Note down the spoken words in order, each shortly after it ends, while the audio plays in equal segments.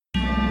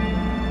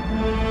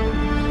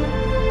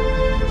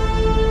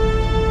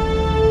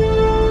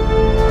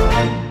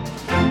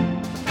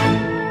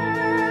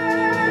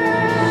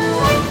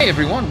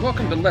everyone,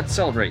 welcome to Let's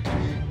Celebrate.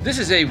 This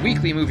is a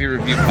weekly movie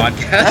review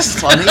podcast. That's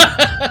funny.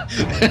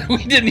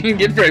 We didn't even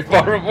get very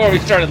far before we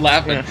started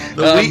laughing.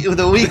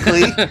 The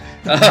weekly.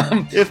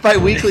 If by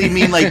weekly you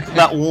mean like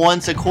about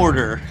once a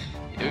quarter.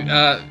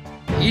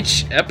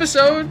 Each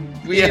episode,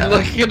 we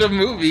look at a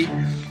movie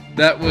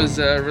that was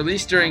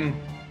released during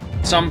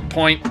some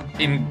point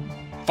in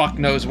fuck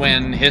knows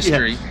when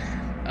history.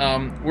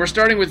 We're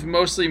starting with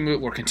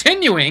we're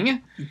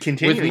continuing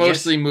with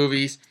mostly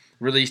movies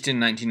released in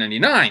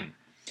 1999.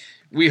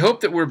 We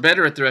hope that we're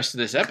better at the rest of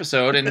this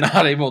episode and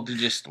not able to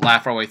just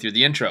laugh our way through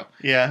the intro.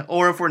 Yeah,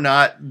 or if we're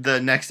not,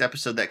 the next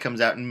episode that comes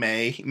out in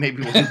May,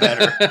 maybe we'll do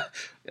better.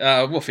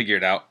 We'll figure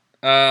it out.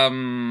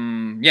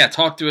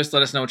 Talk to us.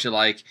 Let us know what you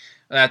like.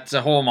 That's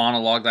a whole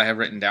monologue that I have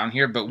written down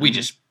here, but we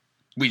just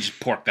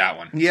porked that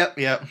one. Yep.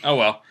 Oh,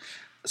 well.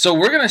 So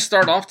we're going to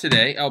start off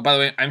today. Oh, by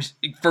the way,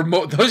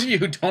 those of you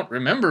who don't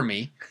remember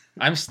me,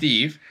 I'm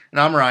Steve. And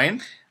I'm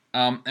Ryan.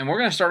 And we're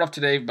going to start off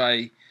today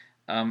by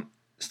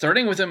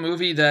starting with a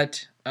movie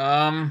that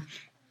I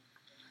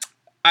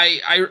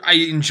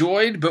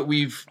enjoyed, but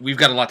we've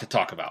got a lot to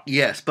talk about.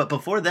 Yes, but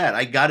before that,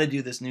 I got to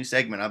do this new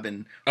segment I've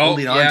been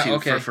holding on to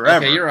for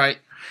forever. Okay, you're right.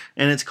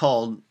 And it's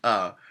called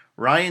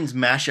Ryan's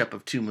Mashup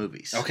of Two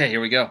Movies. Okay, here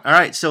we go. All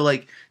right, so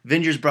like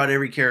Avengers brought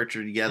every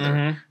character together.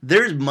 Mm-hmm.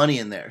 There's money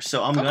in there,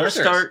 so I'm going to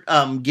start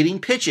getting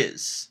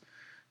pitches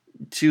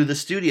to the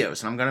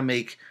studios, and I'm going to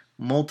make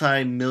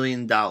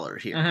multi-million-dollar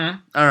here. Mm-hmm.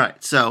 All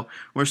right, so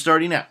we're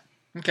starting out.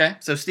 Okay.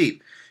 So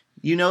Steve,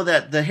 you know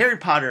that the Harry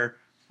Potter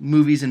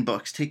movies and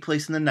books take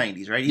place in the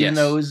 90s, right? Even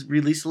though it was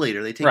released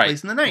later, they take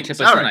place in the 90s. Take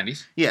place in the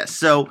 90s. Yes,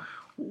 so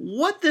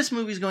what this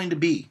movie is going to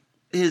be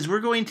is we're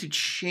going to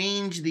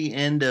change the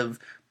end of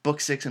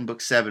Book 6 and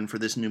Book 7 for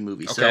this new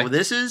movie. Okay. So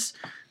this is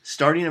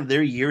starting of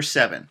their year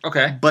 7.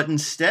 Okay. But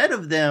instead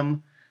of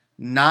them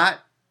not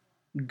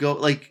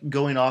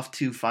going off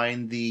to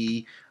find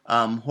the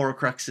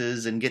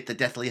Horcruxes and get the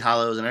Deathly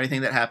Hallows and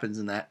everything that happens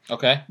in that,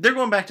 they're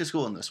going back to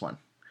school in this one.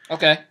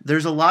 Okay.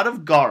 There's a lot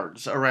of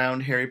guards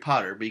around Harry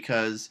Potter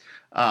because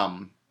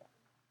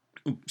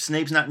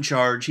Snape's not in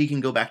charge. He can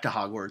go back to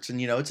Hogwarts,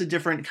 and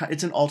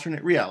it's an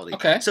alternate reality.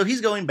 Okay. So he's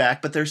going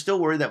back, but they're still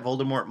worried that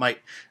Voldemort might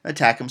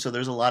attack him. So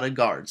there's a lot of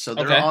guards. So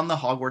they're on the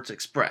Hogwarts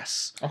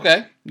Express.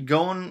 Okay.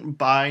 Going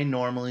by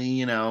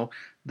normally,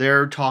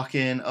 they're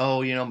talking. Oh,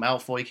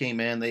 Malfoy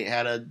came in. They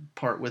had a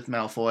part with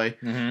Malfoy.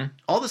 Mm-hmm.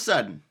 All of a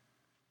sudden,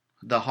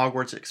 the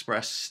Hogwarts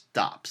Express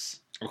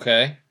stops.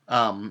 Okay.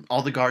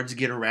 All the guards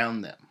get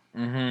around them.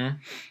 Mm-hmm.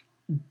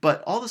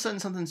 But all of a sudden,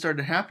 something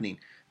started happening.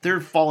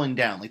 They're falling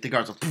down. Like, the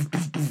guards are poof,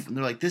 poof, poof, and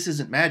they're like, this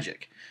isn't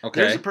magic.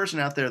 Okay. There's a person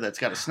out there that's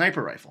got a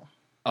sniper rifle.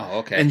 Oh,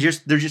 okay. And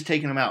they're just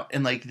taking them out.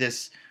 And, like,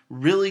 this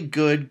really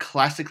good,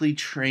 classically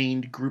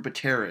trained group of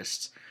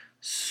terrorists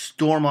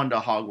storm onto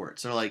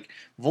Hogwarts. They're like,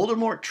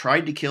 Voldemort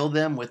tried to kill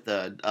them with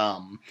the...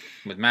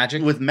 with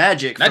magic? With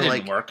magic that for,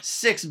 didn't work.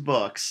 6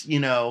 books,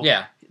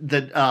 Yeah.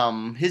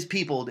 His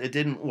people, it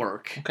didn't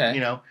work.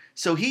 Okay.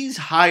 So he's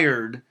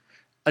hired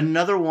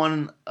another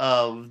one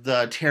of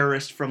the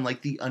terrorists from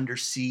like the Under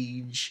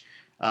Siege,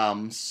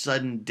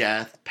 Sudden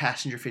Death,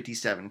 Passenger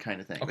 57 kind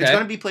of thing. Okay. It's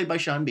going to be played by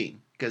Sean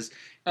Bean because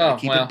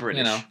keep it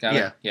British.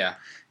 Yeah.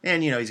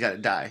 And he's got to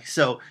die.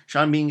 So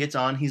Sean Bean gets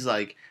on. He's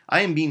like,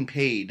 I am being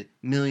paid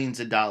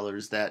millions of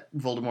dollars that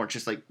Voldemort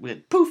just like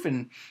went poof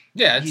and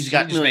he's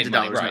got millions of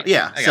dollars. Right.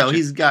 Yeah. So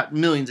he's got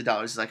millions of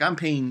dollars. He's like, I'm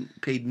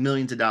paid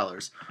millions of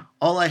dollars.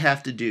 All I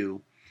have to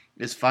do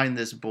is find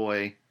this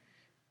boy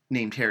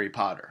named Harry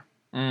Potter.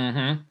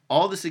 Mm-hmm.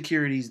 All the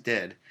security's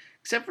dead,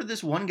 except for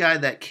this one guy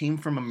that came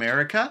from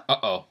America.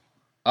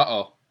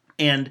 Uh-oh.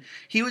 And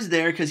he was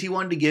there because he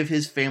wanted to give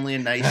his family a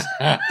nice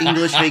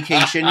English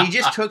vacation. He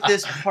just took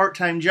this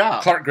part-time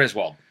job. Clark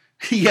Griswold.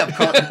 Yep.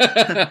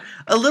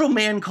 A little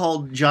man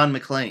called John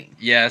McClane.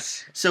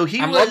 Yes. So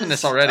I'm loving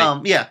this already.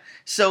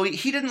 So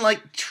he didn't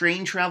like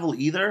train travel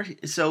either.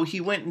 So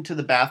he went into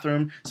the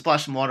bathroom,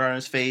 splashed some water on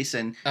his face,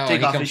 and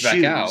take off his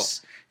shoes.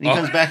 Out. And he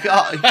comes back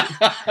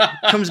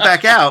out. Comes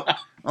back out.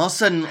 All of a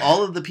sudden,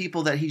 all of the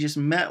people that he just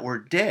met were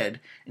dead,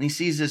 and he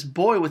sees this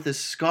boy with this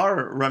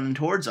scar running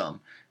towards him.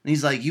 And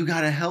he's like, you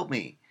gotta help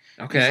me.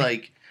 Okay. He's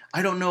like,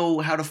 I don't know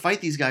how to fight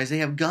these guys. They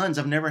have guns.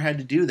 I've never had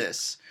to do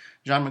this.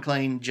 John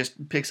McClane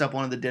just picks up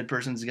one of the dead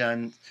person's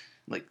gun,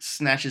 like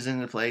snatches it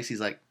into place.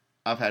 He's like,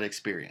 I've had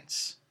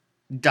experience.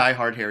 Die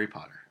hard Harry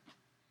Potter.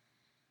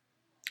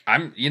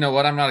 You know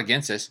what? I'm not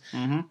against this.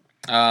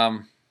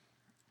 Mm-hmm.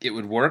 It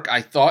would work.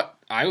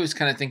 I was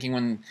kind of thinking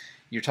when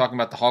you're talking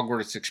about the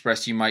Hogwarts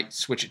Express, you might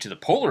switch it to the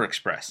Polar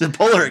Express. The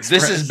Polar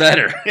Express. This is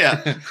better.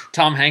 Yeah.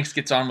 Tom Hanks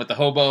gets on with the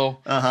hobo.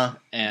 Uh-huh.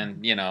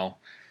 And,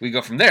 we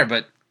go from there.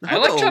 But I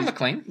like John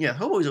McClane. Yeah,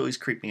 hobo's always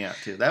creeped me out,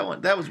 too.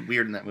 That was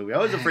weird in that movie. I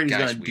was afraid he's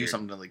going to do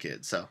something to the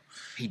kids, so.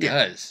 He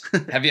does.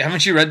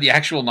 Haven't you read the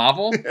actual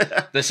novel?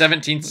 The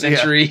 17th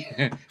century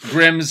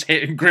Grimm's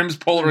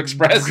Polar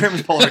Express?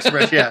 Grimm's Polar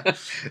Express, yeah.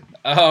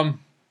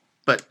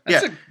 But,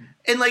 yeah.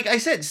 And like I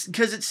said,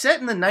 because it's set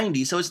in the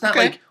 90s, so it's not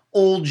like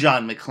old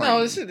John McClane.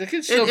 No, it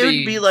could still be... It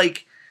would be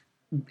like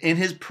in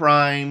his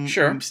prime.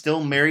 Sure.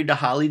 Still married to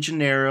Holly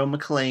Gennaro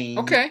McClane.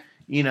 Okay.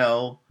 You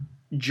know,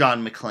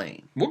 John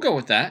McClane. We'll go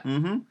with that.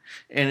 Mm-hmm.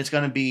 And it's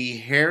going to be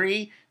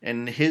Harry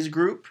and his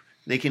group.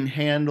 They can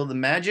handle the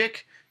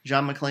magic.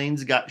 John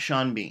McClane's got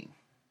Sean Bean.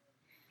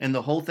 And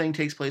the whole thing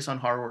takes place on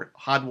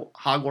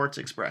Hogwarts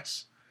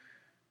Express.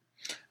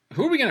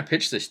 Who are we going to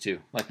pitch this to?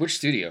 Like, which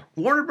studio?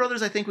 Warner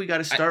Brothers, I think we got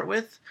to start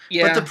with.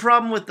 Yeah. But the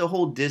problem with the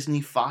whole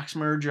Disney-Fox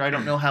merger, I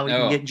don't know how we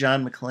can get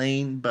John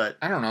McClane, but...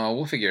 I don't know.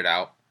 We'll figure it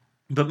out.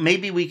 But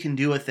maybe we can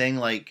do a thing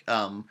like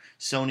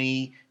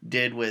Sony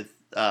did with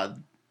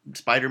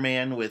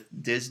Spider-Man with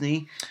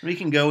Disney. We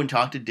can go and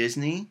talk to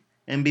Disney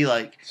and be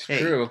like,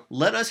 hey,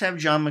 let us have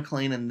John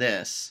McClane in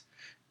this.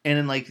 And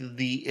in like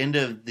the end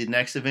of the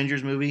next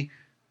Avengers movie,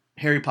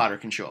 Harry Potter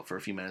can show up for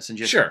a few minutes and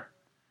just... Sure.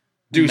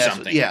 Do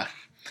something. Yeah.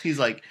 He's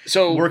like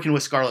working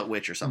with Scarlet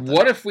Witch or something.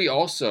 What if we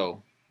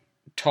also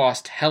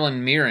tossed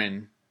Helen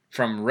Mirren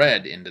from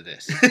Red into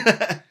this?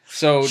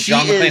 So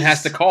John McClane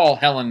has to call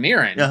Helen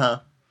Mirren. Uh-huh.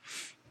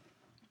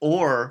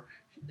 Or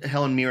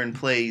Helen Mirren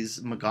plays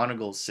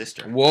McGonagall's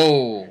sister.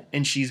 Whoa.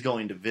 And she's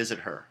going to visit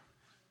her.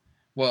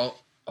 Well,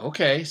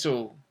 okay,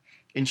 so...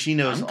 And she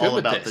knows all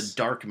about the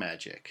dark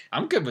magic.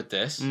 I'm good with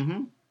this.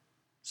 Mm-hmm.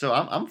 So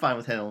I'm fine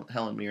with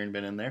Helen Mirren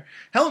being in there.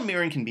 Helen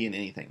Mirren can be in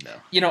anything,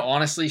 though. You know,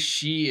 honestly,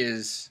 she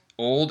is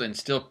old and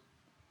still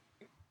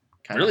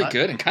kinda really hot.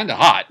 Good and kind of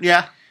hot.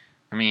 Yeah.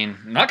 I mean,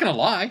 I'm not going to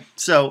lie.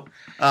 So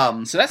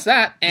that's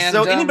that. And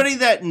so anybody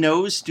that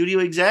knows studio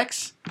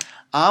execs,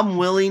 I'm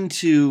willing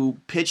to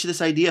pitch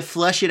this idea,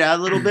 flesh it out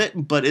a little bit,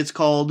 but it's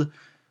called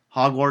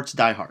Hogwarts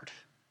Die Hard.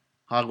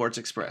 Hogwarts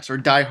Express. Or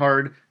Die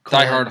Hard...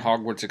 Die Hard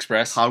Hogwarts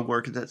Express.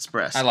 Hogwarts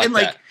Express. I like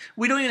that.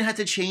 We don't even have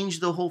to change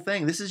the whole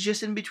thing. This is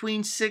just in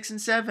between 6 and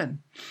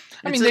 7.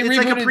 It's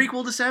like a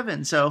prequel to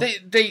 7. So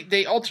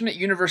they alternate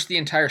universe the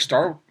entire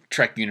Star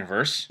Trek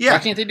universe. Yeah. Why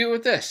can't they do it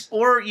with this?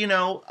 Or,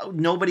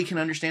 nobody can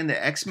understand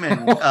the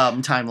X-Men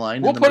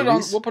timeline. We'll put it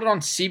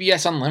on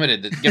CBS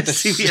Unlimited that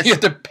you have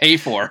to pay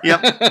for.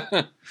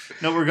 Yep.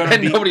 No, we're gonna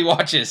nobody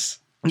watches.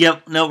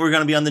 Yep. No, we're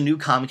gonna be on the new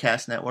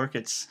Comcast network.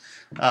 It's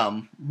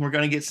we're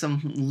gonna get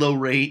some low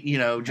rate,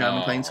 John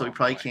McClane, so we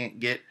probably can't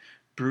get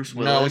Bruce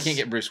Willis. No, we can't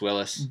get Bruce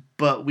Willis.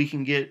 But we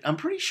can get. I'm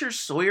pretty sure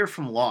Sawyer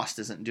from Lost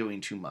isn't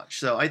doing too much,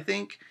 so I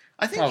think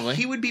probably.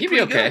 He would be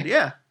pretty good.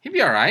 Yeah, he'd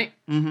be all right.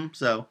 Mm-hmm.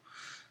 So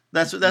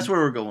that's where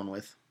we're going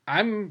with.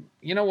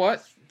 You know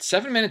what?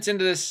 7 minutes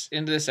into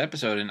this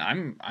episode, and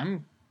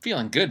I'm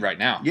feeling good right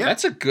now. Yeah,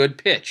 that's a good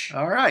pitch.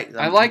 All right,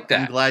 I like that.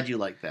 I'm glad you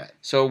like that.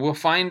 So we'll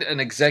find an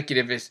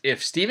executive.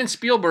 If Steven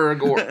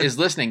Spielberg is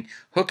listening,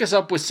 hook us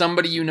up with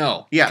somebody you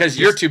know. Yeah, because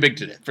you're too big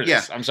for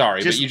this. Yeah, I'm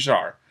sorry, but you just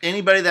are.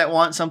 Anybody that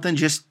wants something,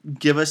 just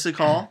give us a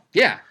call.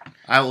 Yeah,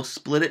 I will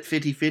split it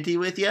 50-50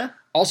 with you.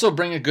 Also,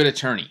 bring a good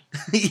attorney.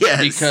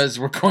 Yes, because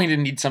we're going to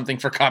need something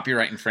for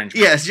copyright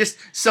infringement. Yes, just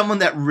someone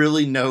that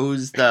really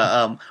knows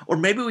the. Or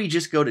maybe we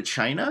just go to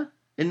China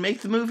and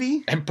make the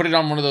movie and put it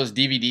on one of those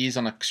DVDs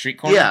on a street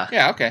corner.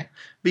 Yeah, okay.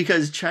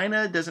 Because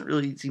China doesn't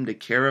really seem to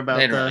care about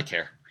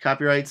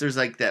copyrights. There's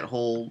like that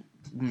whole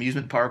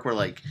amusement park where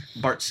like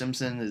Bart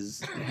Simpson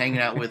is hanging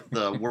out with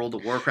the World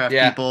of Warcraft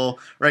people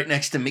right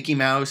next to Mickey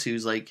Mouse,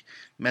 who's like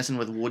messing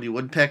with Woody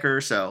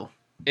Woodpecker. So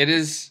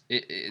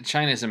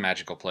China is a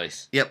magical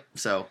place. Yep.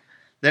 So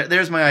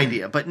there's my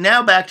idea. But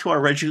now back to our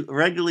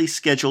regularly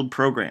scheduled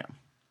program.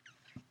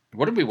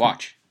 What did we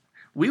watch?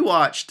 We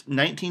watched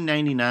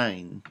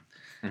 1999.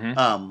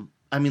 Mm-hmm.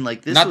 I mean,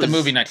 like this. Not the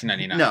movie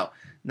 1999. No,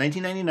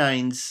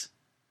 1999's.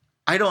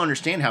 I don't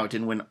understand how it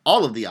didn't win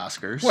all of the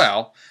Oscars.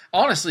 Well,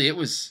 honestly,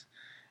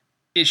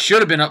 it should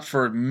have been up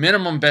for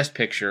minimum Best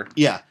Picture.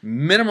 Yeah.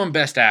 Minimum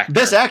Best Actor.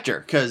 Best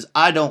Actor, because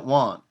I don't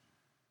want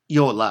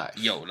Your Life.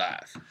 Your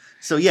Life.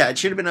 So yeah, it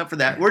should have been up for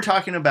that. We're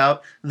talking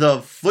about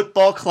the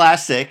football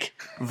classic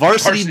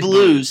Varsity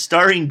Blues,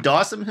 starring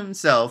Dawson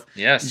himself.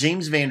 Yes.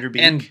 James Van Der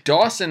Beek. And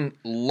Dawson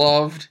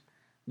loved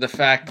the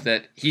fact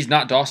that he's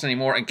not Dawson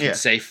anymore and can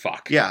say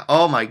fuck. Yeah.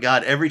 Oh my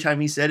God. Every time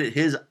he said it,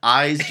 his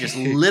eyes just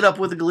lit up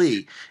with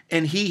glee.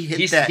 And he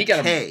hit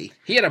K.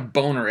 He had a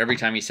boner every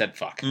time he said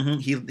fuck. Mm-hmm.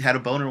 He had a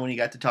boner when he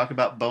got to talk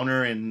about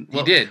boner. And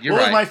he did. You're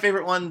right. What was my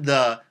favorite one?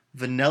 The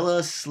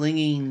vanilla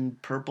slinging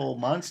purple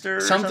monster?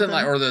 Something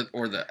like, or the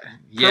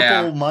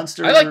purple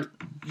monster. I like,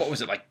 what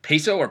was it, like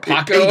Peso or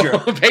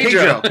Paco?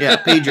 Pedro. Yeah,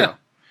 Pedro.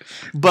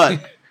 But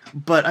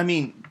I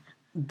mean,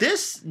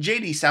 this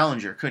J.D.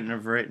 Salinger couldn't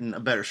have written a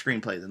better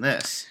screenplay than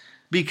this,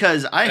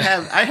 because I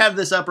have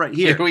this up right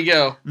here. Here we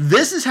go.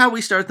 This is how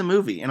we start the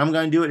movie, and I'm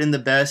going to do it in the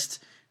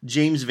best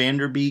James Van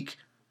Der Beek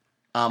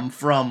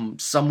from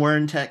somewhere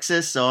in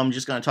Texas. So I'm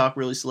just going to talk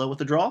really slow with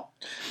the drawl.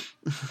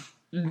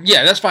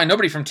 Yeah, that's fine.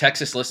 Nobody from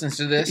Texas listens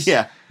to this.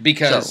 Yeah,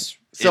 because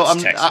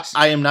Texas.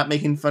 I am not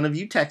making fun of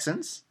you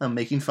Texans. I'm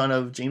making fun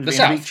of James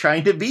Van Der Beek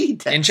trying to be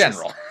Texas in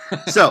general.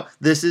 So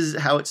this is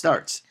how it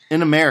starts.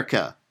 In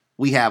America,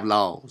 we have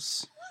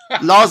laws.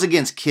 Laws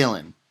against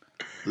killing.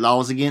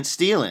 Laws against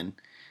stealing.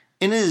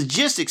 And it is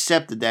just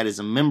accepted that as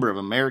a member of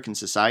American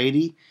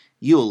society,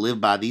 you will live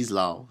by these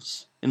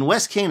laws. In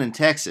West Canaan,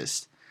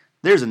 Texas,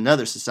 there's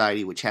another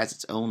society which has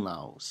its own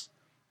laws.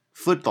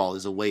 football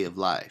is a way of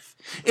life.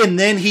 And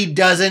then he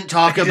doesn't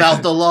talk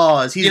about the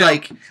laws. He's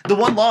like, the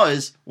one law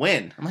is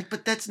win. I'm like,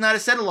 but that's not a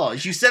set of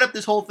laws. You set up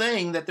this whole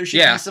thing that there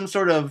should be some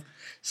sort of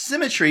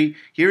symmetry.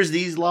 Here's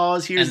these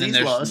laws, here's these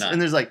laws. None.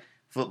 And there's like,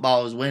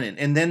 football is winning.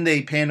 And then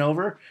they pan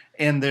over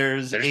and they're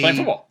just playing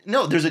football.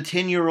 No, there's a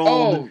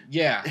 10-year-old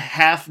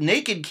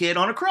half-naked kid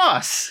on a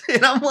cross.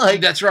 And I'm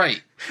like... That's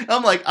right.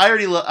 I'm like,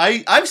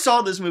 I've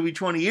saw this movie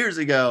 20 years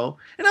ago,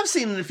 and I've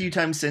seen it a few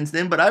times since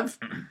then, but I've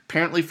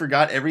apparently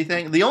forgot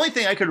everything. The only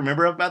thing I could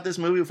remember about this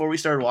movie before we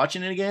started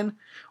watching it again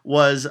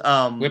was...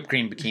 whipped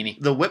cream bikini.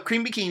 The whipped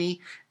cream bikini,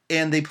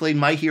 and they played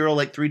My Hero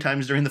like 3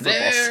 times during the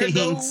football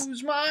scenes.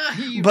 Goes my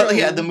hero. But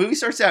yeah, the movie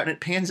starts out and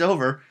it pans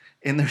over,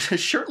 and there's a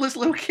shirtless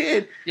little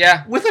kid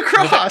with a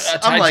cross.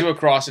 Tied to a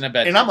cross in a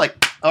bed. And I'm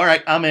like, all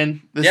right, I'm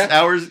in.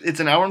 It's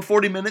an hour and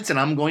 40 minutes, and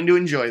I'm going to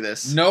enjoy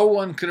this. No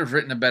one could have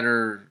written a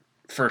better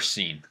first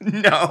scene.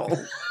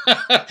 No.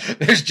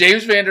 There's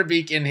James Van Der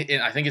Beek in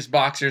I think his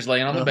boxers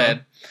laying on the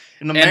bed.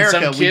 In America,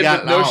 and some kid we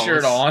got with no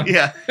shirt on.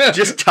 Yeah,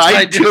 just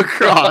tied to a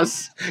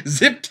cross.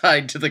 Zip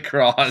tied to the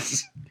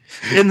cross.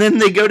 And then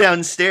they go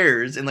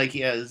downstairs, and like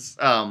he has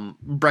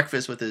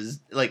breakfast with his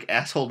like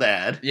asshole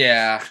dad.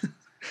 Yeah.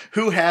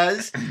 Who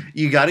has,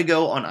 you got to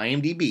go on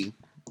IMDb.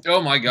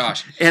 Oh my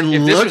gosh. And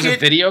if look this was a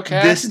video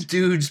cast, this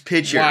dude's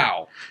picture.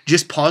 Wow.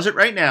 Just pause it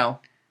right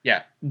now.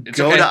 Yeah.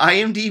 Go to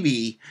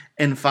IMDb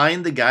and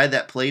find the guy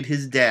that played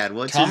his dad.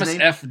 What's his name?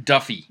 Thomas F.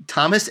 Duffy.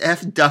 Thomas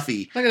F.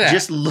 Duffy. Look at that.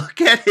 Just look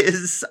at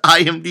his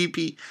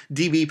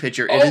IMDb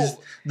picture. It is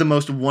the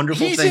most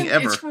wonderful thing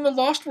ever. It's from the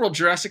Lost World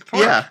Jurassic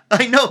Park. Yeah,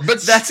 I know.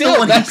 But that's the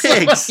one he picks.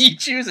 The one he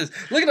chooses.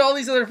 Look at all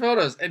these other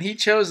photos, and he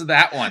chose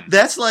that one.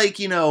 That's like,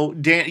 you go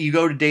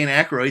to Dan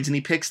Aykroyd's and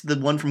he picks the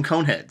one from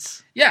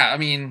Coneheads. Yeah, I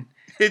mean...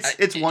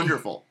 It's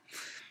wonderful.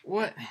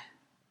 What?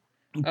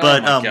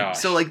 But,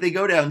 so like they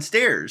go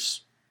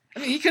downstairs... I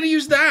mean, he could have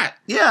used that.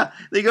 Yeah,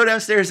 they go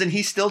downstairs and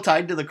he's still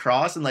tied to the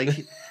cross, and like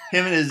him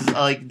and his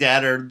like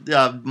dad are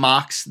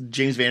mocks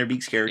James Van Der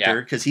Beek's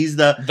character because he's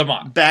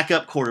the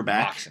backup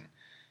quarterback.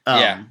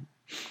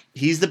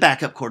 He's the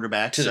backup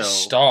quarterback to the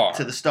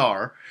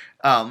star.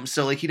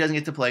 So like he doesn't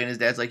get to play, and his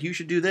dad's like, "You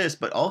should do this,"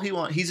 but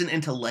he's an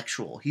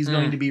intellectual. He's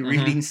going to be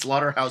reading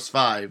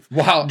Slaughterhouse-Five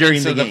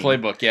during the game.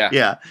 Playbook.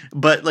 Yeah,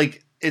 but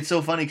like. It's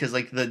so funny because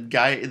like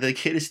the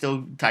kid is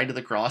still tied to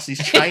the cross. He's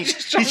trying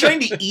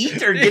to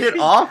eat or get it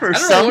off or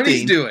something. I don't know what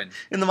he's doing.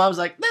 And the mom's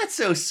like, "That's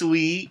so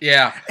sweet."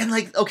 Yeah. And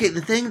like, okay, the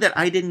thing that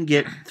I didn't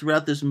get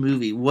throughout this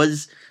movie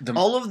was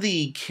all of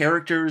the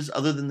characters,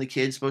 other than the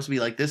kids, supposed to be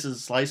like, "This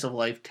is slice of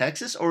life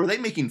Texas," or are they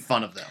making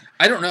fun of them?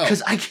 I don't know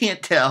because I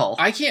can't tell.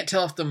 I can't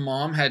tell if the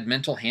mom had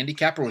mental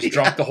handicap or was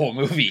drunk the whole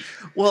movie.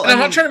 Well, and I'm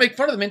not trying to make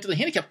fun of the mentally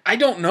handicapped. I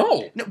don't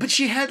know. No, but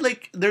she had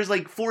there's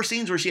 4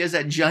 scenes where she has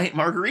that giant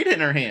margarita in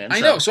her hand. I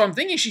know, so I'm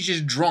thinking she's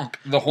just drunk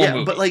the whole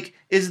movie. But like,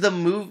 is the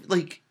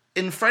movie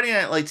in Friday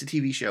Night Lights a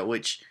TV show,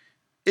 which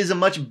is a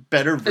much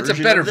better version? It's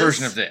a better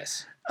version of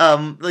this.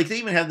 Like they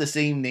even have the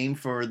same name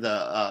for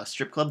the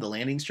strip club, the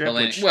Landing Strip,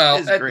 which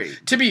is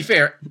great. To be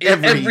fair,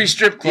 every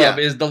strip club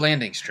is the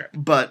Landing Strip.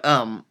 But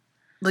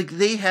like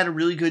they had a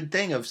really good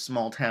thing of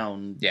small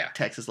town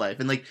Texas life,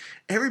 and like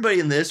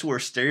everybody in this were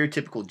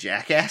stereotypical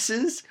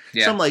jackasses.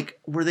 Yeah. So I'm like,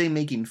 were they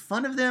making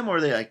fun of them, or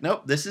are they like,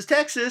 nope, this is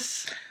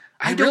Texas?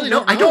 I don't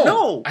know. I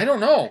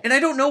don't know. And I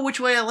don't know which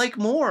way I like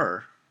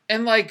more.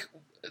 And like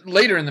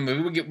later in the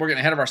movie, we're getting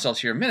ahead of ourselves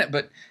here a minute,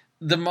 but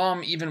the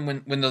mom, even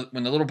when the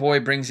little boy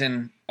brings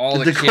in all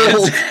the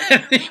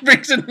kids, he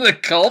brings in the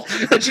cult,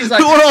 and she's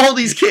like, "Who are all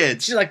these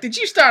kids?" She's like, "Did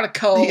you start a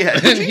cult?" Yeah.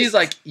 And he's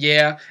like,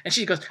 "Yeah." And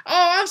she goes,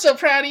 "Oh, I'm so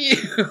proud of you."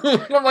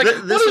 And I'm like,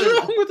 "What is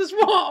wrong with this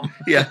mom?"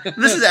 Yeah,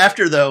 this is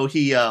after though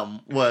he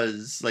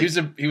was like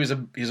he was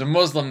a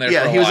Muslim there.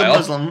 Yeah, for a he was while. a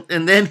Muslim,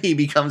 and then he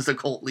becomes the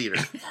cult leader.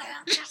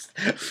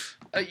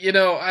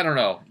 I don't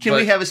know. Can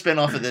we have a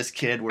spinoff of this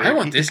kid? I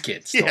want this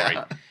kid's story.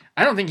 Yeah.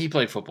 I don't think he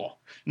played football.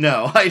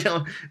 No, I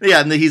don't. Yeah,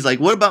 and then he's like,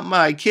 "What about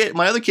my kid?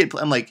 My other kid?"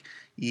 I'm like,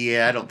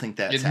 "Yeah, I don't think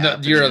that's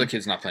happening." Your other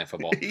kid's not playing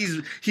football.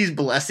 He's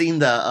blessing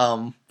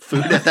the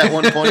food at that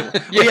one point.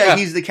 yeah,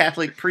 he's the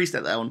Catholic priest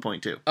at that one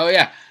point too. Oh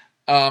yeah.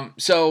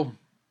 So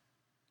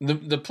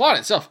the plot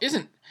itself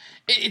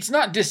it's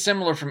not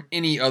dissimilar from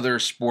any other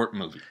sport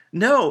movie.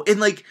 No, and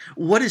like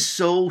what is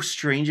so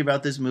strange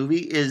about this movie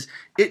is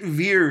it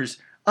veers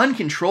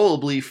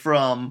uncontrollably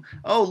from,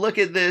 oh, look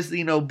at this,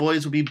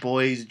 boys will be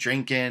boys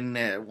drinking,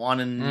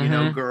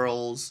 wanting,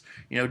 girls,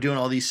 doing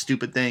all these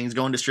stupid things,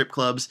 going to strip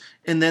clubs.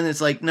 And then it's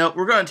like, no,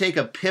 we're going to take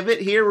a pivot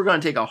here. We're going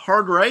to take a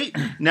hard right.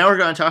 Now we're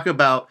going to talk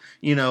about,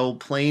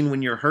 playing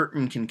when you're hurt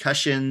and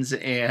concussions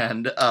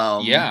and,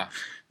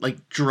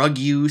 like drug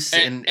use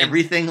and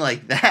everything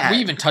like that. We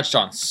even touched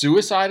on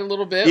suicide a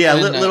little bit. Yeah, a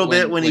little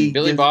bit when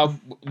Billy Bob,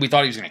 we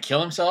thought he was going to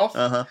kill himself.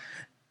 Uh-huh.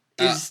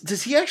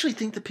 Does he actually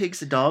think the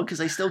pig's a dog?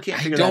 Because I still can't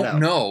figure that out. I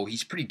don't know.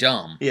 He's pretty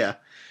dumb. Yeah.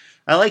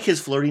 I like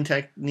his flirting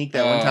technique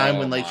that one time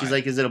when she's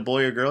like, is it a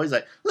boy or girl? He's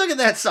like, look at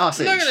that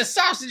sausage. Look at the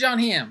sausage on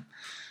him.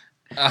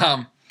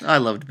 I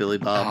loved Billy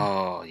Bob.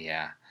 Oh,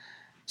 yeah.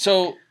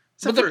 So,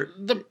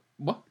 but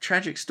What?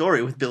 Tragic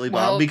story with Billy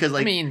Bob because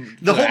like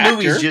the whole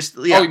movie is just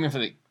Oh, you mean for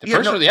the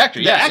person or the actor?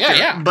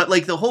 Yeah. But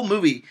like the whole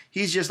movie,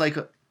 he's just like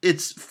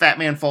it's fat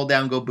man fall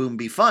down, go boom,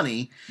 be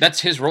funny. That's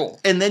his role.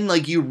 And then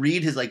like you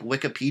read his like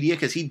Wikipedia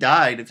because he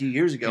died a few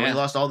years ago and he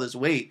lost all this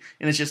weight,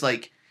 and it's just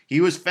like he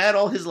was fat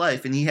all his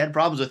life and he had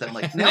problems with it. I'm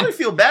like, now I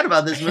feel bad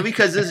about this movie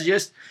because this is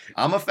just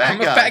I'm a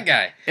fat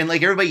guy, and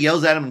like everybody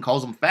yells at him and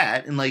calls him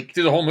fat, and like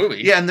through the whole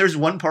movie. Yeah, and there's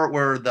one part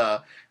where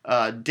the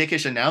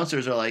dickish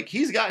announcers are like,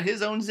 he's got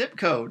his own zip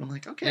code. I'm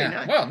like, okay.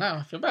 Yeah. Now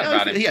I feel bad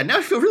about it. Yeah, now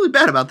I feel really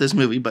bad about this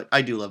movie, but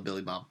I do love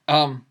Billy Bob.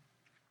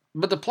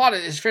 But the plot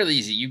is fairly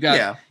easy. You've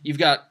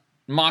got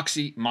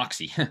Moxie. The Mox.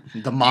 You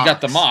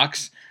got the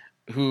Mox,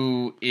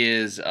 who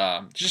is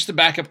just the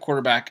backup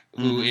quarterback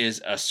who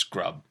is a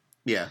scrub.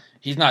 Yeah.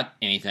 He's not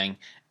anything.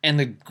 And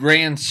the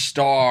grand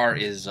star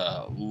is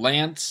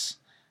Lance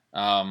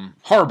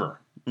Harbor.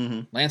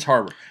 Mm-hmm. Lance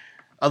Harbor.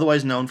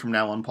 Otherwise known from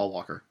now on, Paul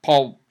Walker.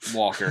 Paul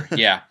Walker,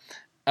 yeah.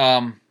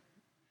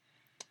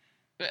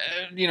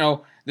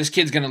 This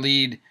kid's going to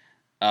lead.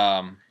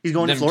 He's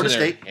going to Florida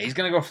State. Yeah, he's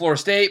going to go to Florida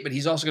State, but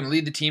he's also going to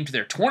lead the team to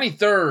their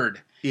 23rd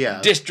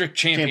district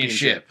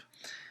championship.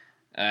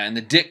 And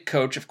the Dick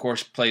coach, of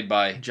course, played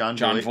by John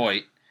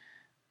Voight.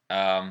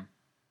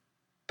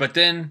 But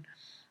then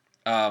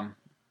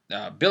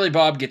Billy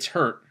Bob gets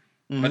hurt.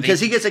 Because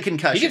he gets a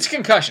concussion. He gets a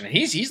concussion. And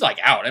he's like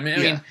out. I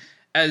mean,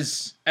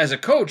 as a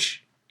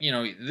coach,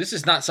 this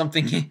is not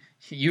something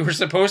you were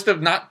supposed to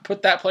not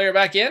put that player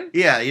back in.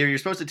 Yeah, you're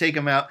supposed to take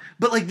him out.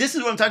 But like this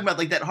is what I'm talking about,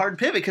 like that hard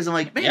pivot, because I'm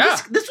like, man,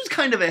 this was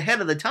kind of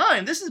ahead of the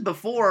time. This is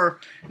before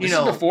This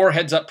is before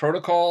heads up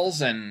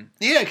protocols and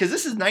because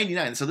this is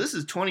 99, so this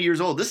is 20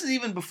 years old. This is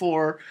even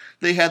before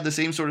they had the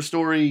same sort of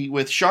story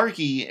with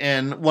Sharky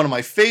and one of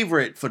my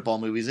favorite football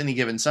movies, Any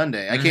Given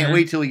Sunday. I can't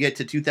wait till we get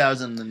to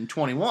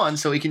 2021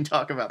 so we can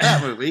talk about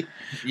that movie.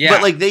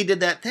 But like they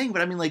did that thing,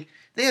 but I mean like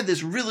they had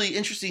this really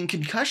interesting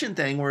concussion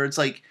thing where it's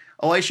like,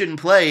 oh, I shouldn't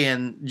play,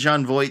 and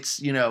John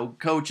Voight's,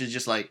 coach is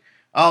just like,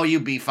 oh, you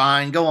be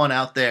fine, go on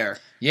out there.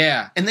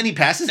 Yeah. And then he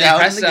passes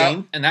out in the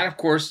game. And that, of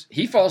course,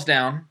 he falls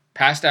down,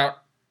 passed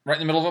out right in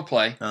the middle of a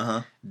play.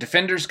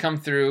 Defenders come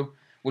through,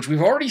 which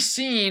we've already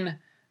seen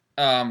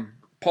Paul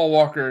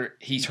Walker,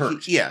 he's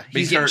hurt.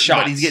 He's getting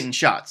shots. But he's getting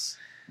shots.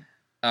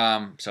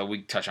 So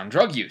we touch on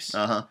drug use.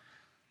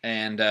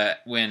 And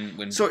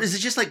when So is it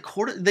just like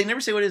they never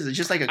say what it is. It's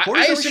just like a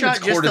cortisone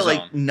shot just to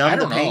like numb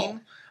the pain?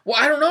 Know. Well,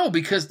 I don't know,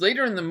 because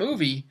later in the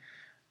movie,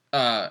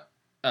 I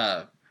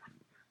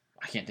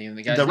can't think of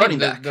the guy's name. Running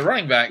back. The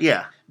running back.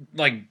 Yeah.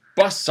 Like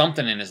busts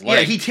something in his leg.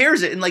 Yeah, he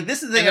tears it, and like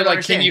this is the thing. And they're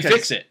like, can you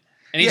fix it?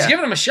 And he's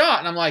giving him a shot,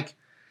 and I'm like,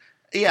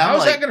 how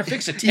is that going to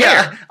fix a tear?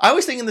 Yeah, I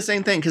was thinking the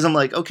same thing, because I'm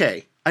like,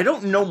 okay, I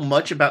don't know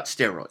much about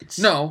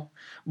steroids. No.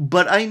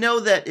 But I know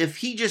that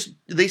if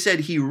they said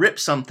he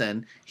ripped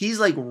something, he's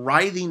like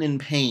writhing in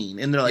pain,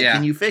 and they're like,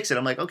 can you fix it?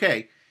 I'm like,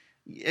 okay.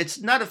 It's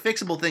not a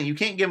fixable thing. You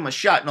can't give him a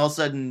shot and all of a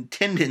sudden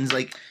tendons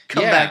like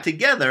come back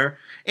together.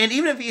 And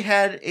even if he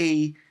had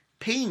a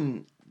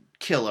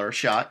painkiller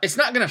shot, it's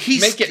not going to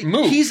make it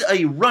move. He's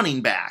a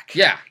running back.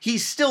 Yeah.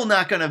 He's still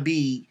not going to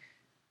be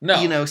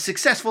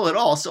successful at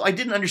all. So I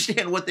didn't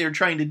understand what they were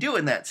trying to do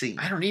in that scene.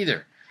 I don't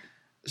either.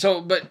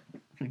 So, but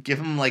give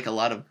him like a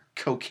lot of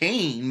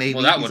cocaine maybe.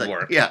 Well, that would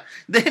work. Yeah.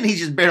 Then he's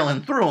just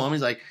barreling through him.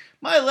 He's like,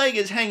 my leg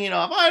is hanging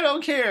off. I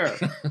don't care.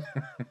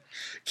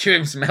 Give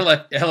him some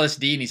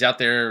LSD and he's out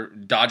there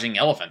dodging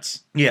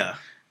elephants. Yeah.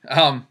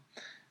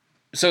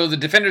 So the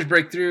defenders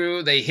break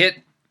through. They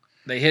hit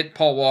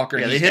Paul Walker.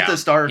 Yeah, they hit the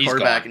star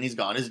quarterback and he's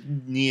gone. His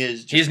knee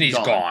is just his knee's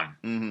gone.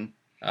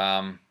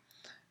 Mm-hmm.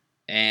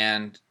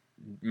 And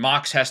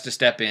Mox has to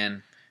step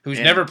in, who's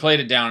never played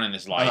it down in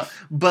his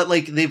life. But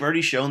like they've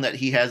already shown that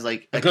he has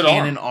like a good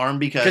cannon arm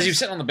because he's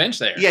sitting on the bench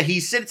there. Yeah, he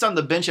sits on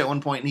the bench at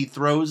one point and he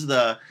throws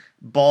the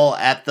ball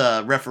at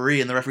the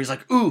referee, and the referee's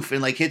like, oof,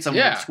 and like hits him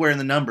square in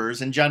the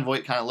numbers, and John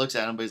Voight kind of looks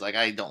at him, but he's like,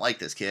 I don't like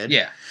this kid.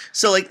 Yeah.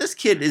 So like this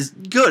kid is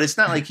good. It's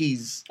not like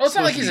he's it's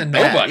not like he's a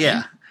nobody.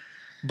 Yeah.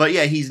 But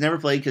yeah, he's never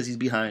played because he's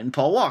behind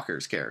Paul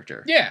Walker's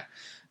character. Yeah.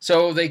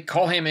 So they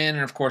call him in,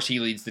 and of course he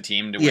leads the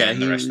team to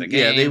win the rest of the game.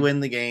 Yeah, they win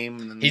the game.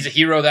 And then, he's a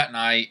hero that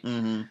night.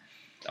 Mm-hmm.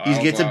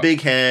 He gets a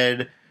big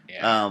head.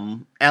 Yeah.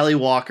 Allie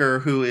Walker,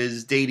 who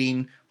is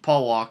dating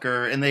Paul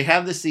Walker, and they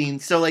have the scene.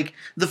 So like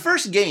the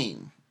first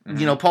game,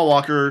 Paul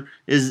Walker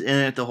is in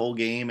it the whole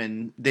game,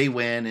 and they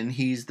win, and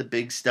he's the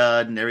big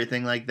stud and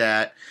everything like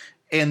that.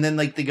 And then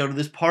like they go to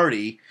this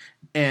party,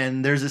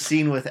 and there's a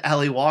scene with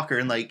Allie Walker,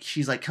 and like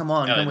she's like, "Come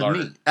on, come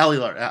with me." Allie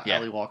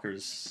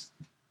Walker's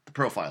the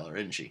profiler,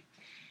 isn't she?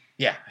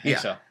 Yeah, I think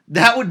so.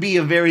 That would be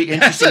a very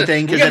interesting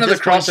thing because at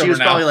this point she was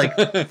probably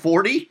like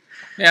 40.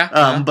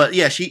 Yeah. But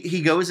yeah,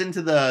 he goes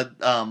into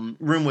the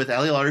room with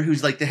Allie Lauder,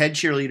 who's like the head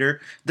cheerleader.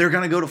 They're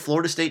gonna go to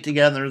Florida State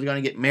together. They're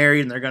gonna get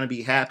married, and they're gonna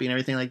be happy and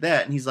everything like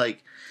that. And he's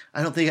like,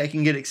 I don't think I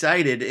can get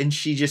excited. And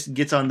she just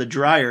gets on the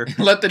dryer.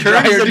 Let the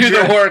dryer do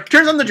the work.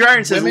 Turns on the dryer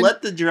and says,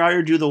 "Let the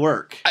dryer do the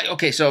work."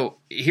 Okay, so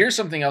here's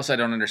something else I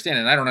don't understand,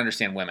 and I don't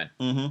understand women.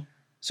 Mm-hmm.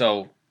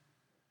 So,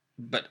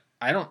 but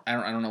I don't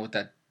know what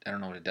that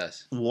don't know what it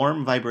does.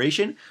 Warm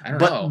vibration. I don't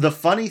know. But the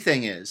funny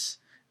thing is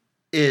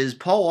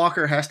Paul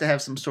Walker has to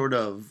have some sort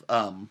of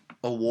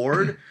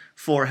award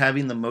for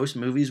having the most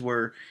movies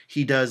where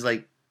he does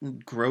like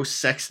gross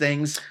sex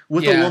things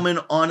with a woman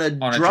on a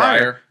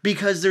dryer.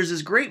 Because there's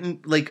this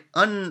great like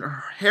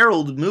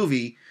unheralded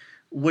movie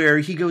where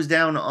he goes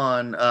down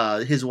on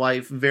his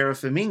wife Vera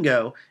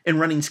Farmiga and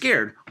Running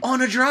Scared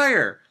on a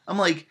dryer. I'm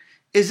like,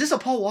 is this a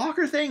Paul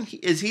Walker thing?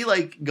 Is he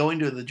like going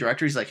to the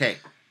director? He's like, hey,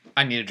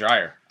 I need a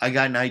dryer. I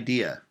got an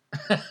idea.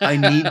 I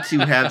need to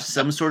have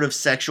some sort of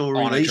sexual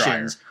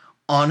relations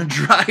on a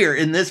dryer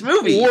in this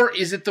movie. Or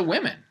is it the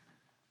women?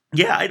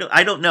 Yeah, I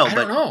don't know. I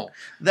don't know.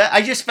 That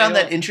I just found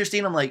that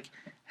interesting. I'm like,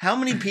 how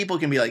many people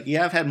can be like,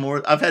 yeah, I've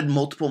had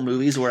multiple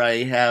movies where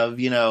I have,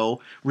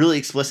 really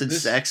explicit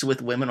sex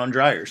with women on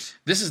dryers.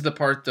 This is the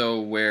part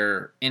though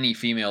where any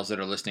females that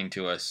are listening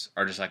to us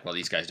are just like, well,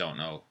 these guys don't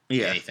know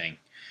anything,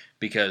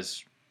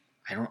 because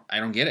I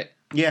don't get it.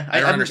 Yeah,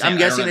 I'm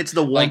guessing it's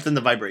the warmth and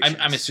the vibration.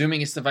 I'm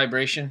assuming it's the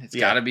vibration. It's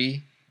got to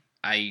be.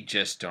 I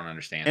just don't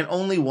understand. And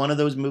only one of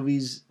those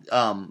movies,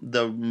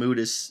 the mood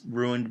is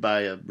ruined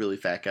by a really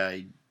fat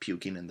guy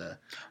puking in the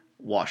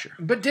washer.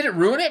 But did it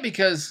ruin it?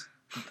 Because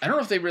I don't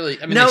know if they really.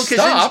 I mean, no,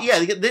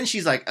 because then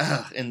she's like,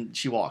 ugh, and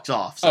she walks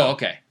off. So. Oh,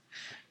 okay.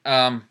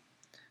 But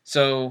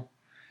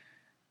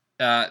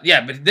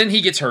then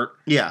he gets hurt.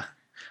 Yeah.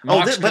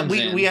 But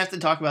we have to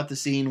talk about the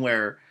scene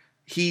where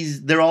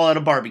they're all at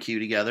a barbecue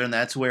together, and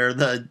that's where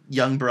the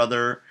young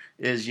brother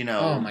is,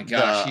 oh my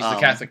gosh,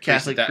 he's the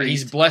Catholic priest.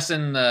 He's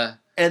blessing the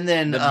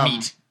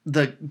meat.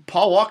 The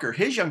Paul Walker,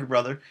 his younger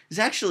brother, is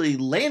actually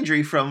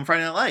Landry from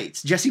Friday Night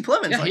Lights. Jesse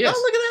Plemons. Yeah, like, oh,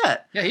 look at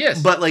that. Yeah, he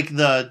is. But like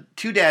the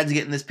two dads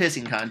get in this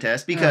pissing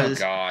contest because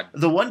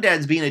the one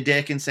dad's being a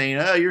dick and saying,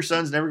 oh, your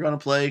son's never going to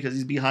play because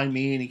he's behind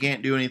me and he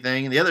can't do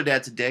anything. And the other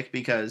dad's a dick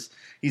because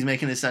he's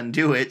making his son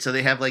do it. So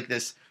they have like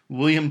this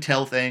William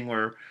Tell thing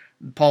where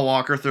Paul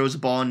Walker throws a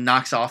ball and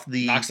knocks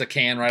the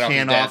can right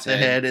off the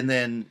head. And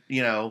then,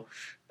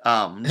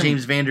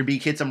 James Van Der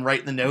Beek hits him right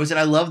in the nose. And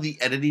I love the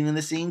editing in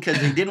the scene because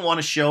they didn't want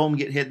to show him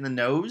get hit in the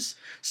nose.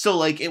 So,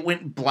 like, it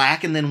went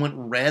black and then went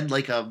red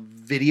like a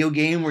video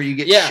game where you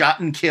get shot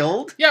and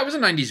killed. Yeah, it was a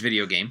 90s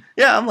video game.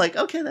 Yeah, I'm like,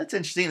 okay, that's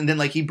interesting. And then,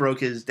 like, he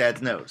broke his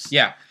dad's nose.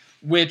 Yeah,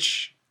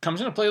 which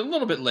comes into play a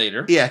little bit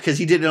later. Yeah, because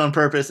he did it on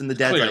purpose and the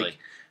dad's like,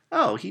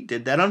 oh, he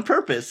did that on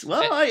purpose.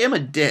 Well, I am a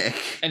dick.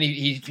 And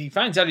he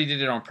finds out he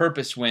did it on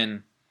purpose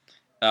when...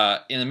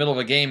 in the middle of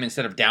a game,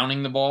 instead of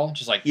downing the ball,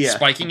 just like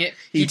spiking it,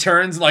 he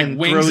turns like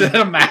wings at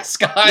a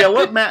mascot. Yeah,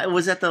 was that?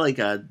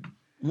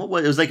 What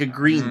was it? Was like a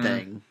green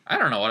thing. I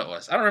don't know what it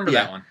was. I don't remember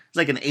that one. It's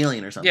like an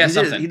alien or something. Yeah,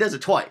 he does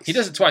it twice.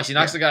 He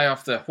knocks the guy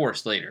off the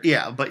horse later.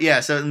 Yeah, but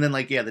so and then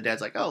the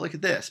dad's like, oh, look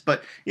at this.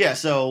 But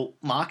so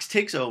Mox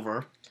takes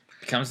over.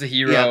 Becomes the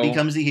hero. Yeah,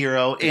 becomes the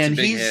hero, and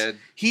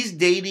he's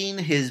dating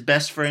his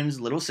best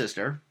friend's little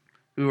sister.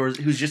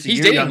 Who's just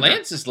he's dating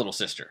Lance's little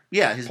sister.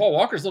 Yeah, Paul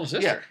Walker's little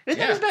sister.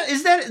 Yeah.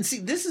 Is that? See,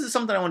 this is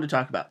something I wanted to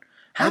talk about.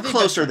 How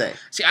close are they?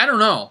 See, I don't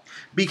know.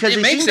 Because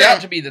it makes it out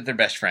to be that they're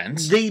best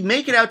friends. They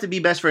make it out to be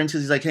best friends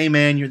because he's like, hey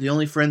man, you're the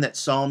only friend that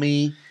saw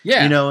me.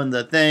 Yeah. And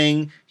the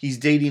thing. He's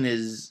dating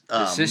his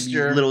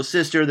little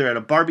sister. They're at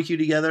a barbecue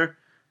together.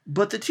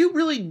 But the two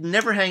really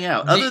never hang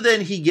out. Other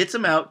than he gets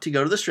them out to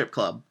go to the strip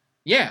club.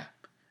 Yeah.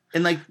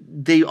 And,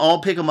 they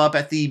all pick them up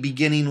at the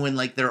beginning when,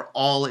 they're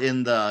all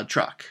in the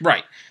truck.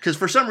 Right. Because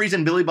for some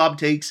reason, Billy Bob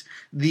takes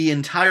the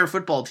entire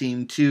football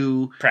team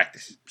to...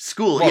 Practice.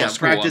 School. Well,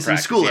 practice in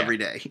school every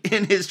day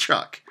in his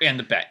truck. And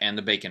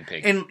the bacon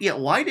pig. And,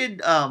 why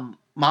did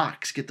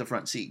Mox get the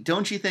front seat?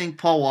 Don't you think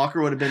Paul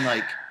Walker would have been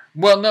like...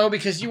 Well, no,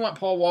 because you want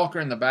Paul Walker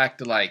in the back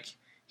to,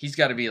 he's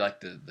got to be like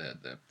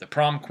the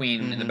prom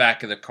queen in the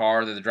back of the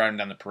car that they're driving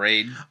down the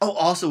parade. Oh,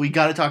 also, we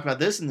got to talk about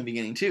this in the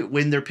beginning, too.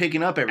 When they're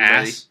picking up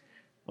everybody... Ass.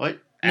 What?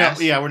 Ass.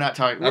 No, yeah, we're not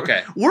talking.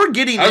 Okay, we're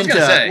getting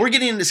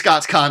into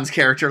Scott Caan's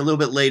character a little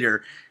bit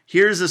later.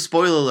 Here's a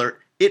spoiler alert: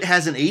 it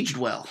hasn't aged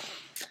well.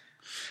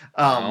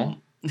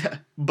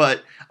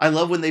 But I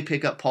love when they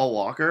pick up Paul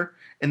Walker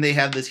and they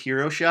have this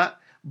hero shot.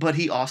 But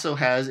he also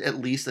has at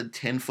least a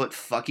 10-foot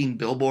fucking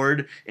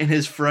billboard in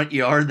his front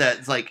yard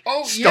that's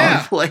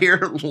star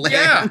player Lance.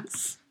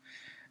 Yeah.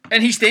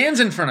 And he stands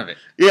in front of it.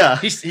 Yeah.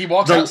 He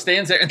walks out,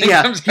 stands there, and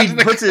then comes he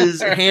puts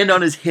his hand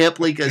on his hip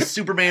like a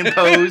Superman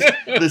pose.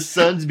 The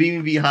sun's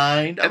beaming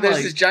behind. And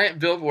there's this giant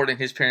billboard in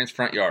his parents'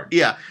 front yard.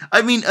 Yeah.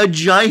 I mean, a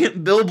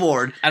giant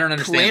billboard I don't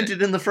understand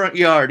planted in the front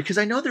yard. Because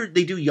I know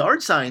they do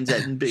yard signs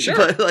at big. Sure.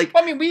 But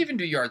we even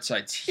do yard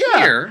signs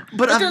here.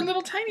 But they're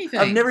little tiny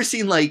things. I've never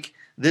seen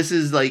this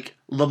is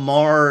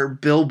Lamar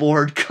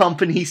billboard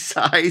company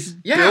size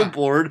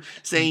billboard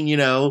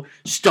saying,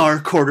 star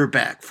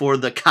quarterback for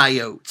the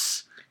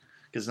Coyotes.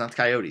 Because it's not the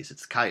Coyotes,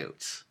 it's the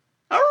Coyotes.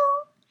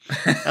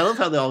 I love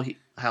how they all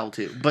howl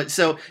too. But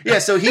so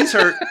he's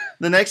hurt.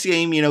 The next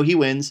game, he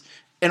wins.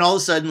 And all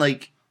of a sudden,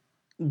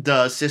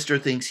 the sister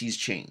thinks he's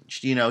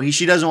changed.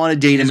 She doesn't want to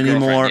date him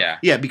anymore.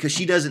 Yeah, because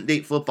she doesn't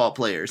date football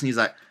players. And he's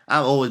like,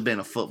 I've always been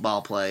a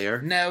football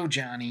player. No,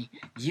 Johnny,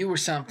 you were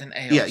something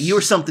else. Yeah, you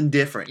were something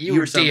different. You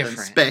were something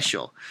different.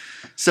 special.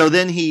 So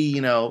then he,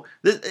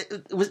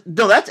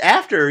 that's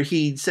after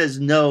he says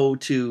no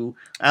to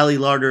Ali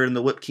Larter and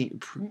the whipped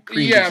cream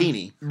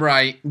bikini.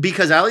 Right.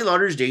 Because Ali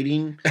Larter's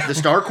dating the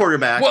star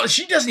quarterback. Well,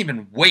 she doesn't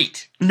even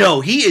wait.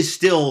 No, he is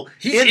still...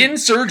 He's in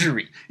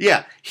surgery.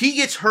 Yeah, he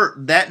gets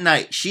hurt that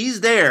night.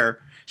 She's there.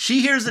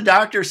 She hears the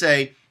doctor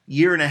say,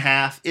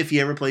 1.5 if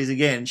he ever plays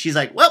again. She's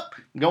like, well,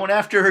 going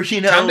after her,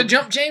 Time to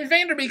jump James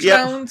Vanderbeek's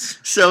bones.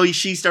 So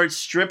she starts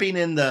stripping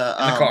in the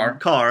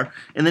car.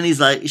 And then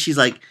she's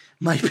like,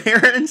 my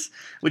parents,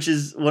 which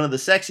is one of the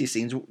sexiest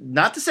scenes.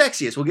 Not the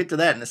sexiest. We'll get to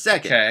that in a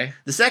second. Okay.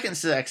 The second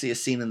sexiest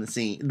scene in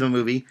the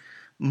movie.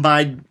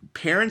 My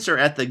parents are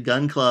at the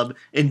gun club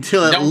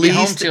until at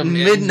least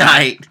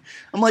midnight.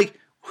 I'm like,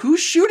 who's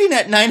shooting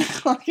at 9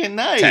 o'clock at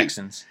night?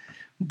 Texans.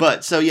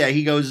 But so yeah,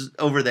 he goes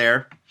over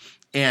there,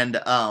 and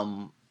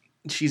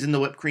she's in the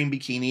whipped cream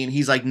bikini, and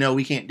he's like, no,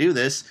 we can't do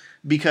this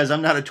because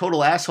I'm not a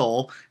total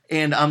asshole,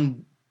 and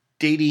I'm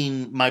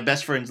dating my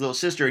best friend's little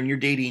sister, and you're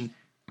dating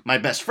my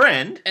best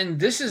friend. And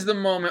this is the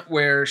moment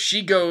where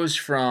she goes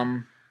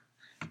from,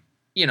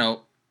 head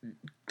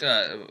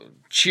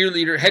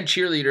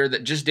cheerleader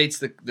that just dates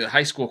the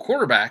high school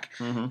quarterback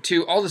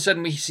to all of a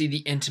sudden we see the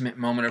intimate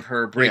moment of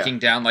her breaking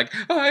down like,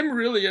 I'm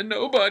really a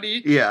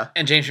nobody. Yeah.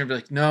 And James would be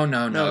like,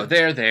 no,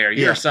 there.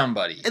 You're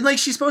somebody. And like,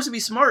 she's supposed to be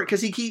smart because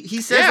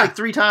he says like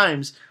 3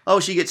 times, oh,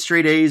 she gets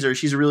straight A's or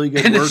she's a really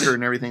good worker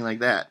and everything like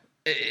that.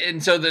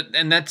 And so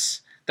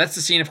that's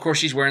the scene. Of course,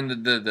 she's wearing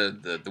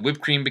the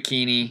whipped cream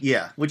bikini.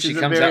 Yeah, which is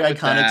a very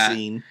iconic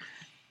scene.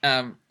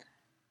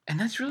 And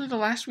that's really the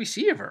last we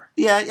see of her.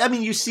 Yeah, I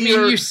mean, you see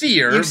her. You see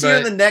her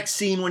in the next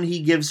scene when she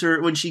gives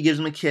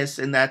him a kiss,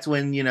 and that's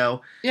when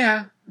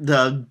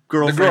the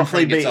girlfriend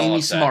played by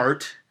Amy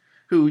Smart,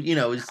 who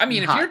is. I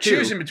mean, if you're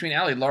choosing between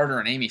Ali Larter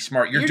and Amy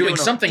Smart, you're doing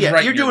something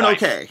right. You're doing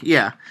life. Okay.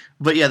 Yeah,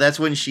 but yeah, that's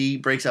when she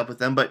breaks up with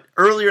them. But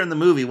earlier in the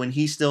movie, when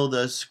he's still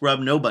the scrub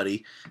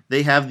nobody,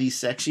 they have the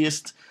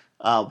sexiest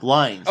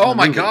lines. Oh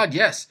my God!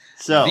 Yes.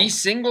 So the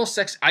single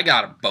sex, I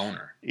got a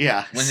boner.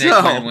 Yeah.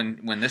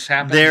 When this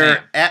happens,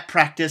 they're at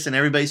practice and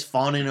everybody's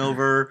fawning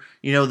over,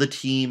 the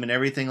team and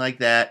everything like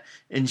that.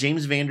 And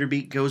James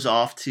Vanderbeek goes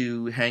off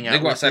to hang out. They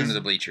go outside into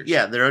the bleachers.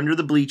 Yeah, they're under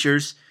the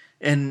bleachers,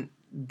 and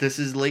this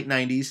is late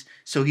 '90s,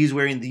 so he's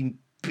wearing the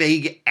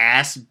big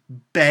ass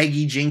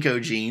baggy Jinko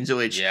jeans,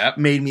 which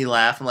made me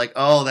laugh. I'm like,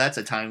 oh, that's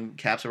a time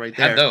capsule right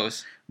there. Had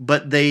those.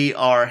 But they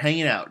are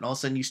hanging out, and all of a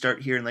sudden you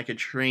start hearing like a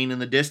train in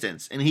the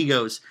distance, and he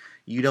goes,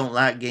 "You don't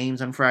like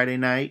games on Friday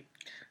night?"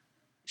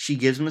 She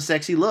gives him a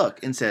sexy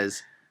look and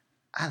says,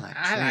 I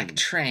like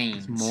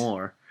trains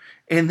more.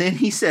 And then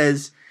he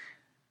says,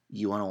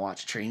 you want to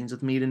watch trains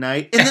with me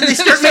tonight? And then they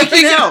start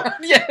making out.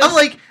 Yes. I'm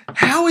like,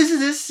 how is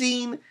this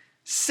scene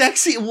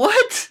sexy?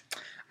 What?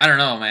 I don't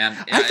know, man.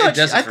 I thought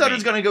it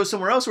was going to go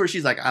somewhere else where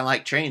she's like, I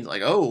like trains.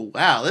 Like, oh,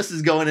 wow, this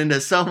is going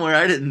into somewhere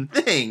I didn't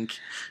think.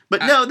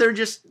 But no, they're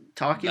just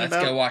talking about...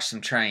 Let's go watch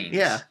some trains.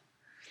 Yeah.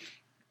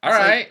 All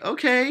right. Like,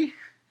 okay.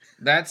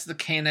 That's the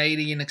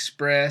Canadian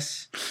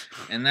Express,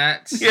 and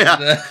that's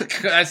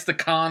the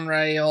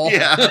Conrail.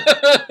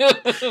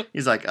 Yeah.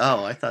 He's like,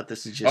 oh, I thought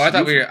this is just. Oh, I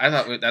thought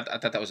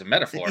that was a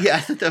metaphor. Yeah, I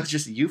thought that was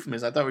just a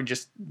euphemism. I thought we'd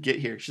just get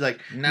here. She's like,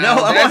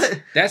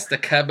 that's the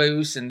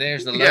caboose, and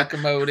there's the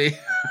locomotive.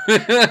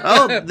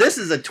 Oh, this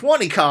is a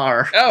 20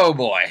 car. Oh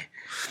boy.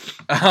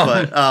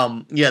 But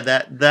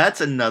that's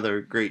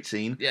another great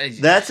scene. Yeah,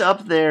 that's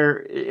up there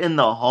in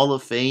the Hall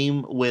of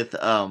Fame with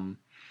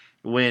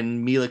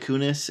when Mila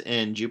Kunis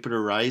and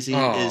Jupiter Rising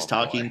is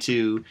talking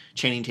to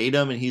Channing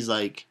Tatum, and he's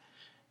like,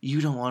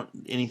 you don't want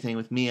anything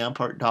with me, I'm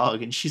part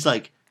dog. And she's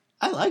like,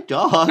 I like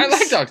dogs. I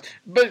like dogs.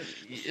 But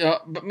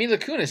Mila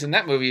Kunis in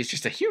that movie is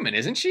just a human,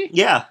 isn't she?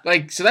 Yeah.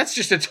 So that's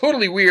just a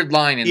totally weird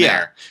line in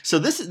there. So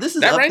this is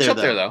that up ranks there, up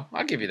there, though.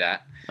 I'll give you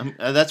that.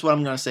 That's what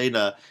I'm going to say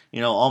to,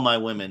 all my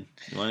women.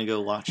 You want to go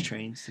watch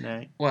trains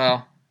tonight?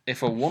 Well,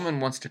 if a woman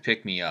wants to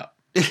pick me up,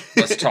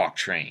 let's talk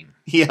train.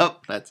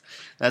 Yep, that's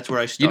where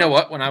I start. You know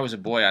what? When I was a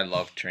boy, I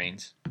loved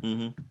trains.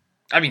 Mm-hmm.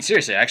 I mean,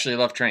 seriously, I actually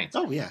loved trains.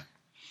 Oh, yeah.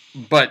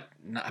 But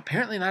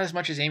apparently not as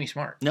much as Amy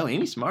Smart. No,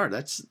 Amy Smart,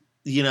 that's,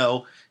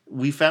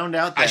 we found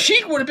out that...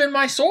 She would have been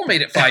my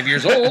soulmate at 5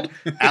 years old.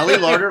 Ali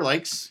Larter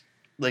likes,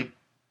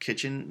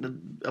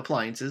 kitchen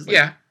appliances.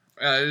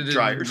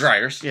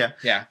 Dryers. Yeah.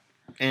 Yeah.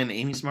 And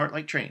Amy Smart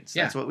liked trains.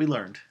 Yeah. That's what we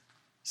learned.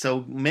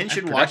 So men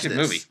should watch this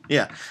movie.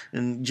 Yeah,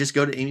 and just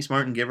go to Amy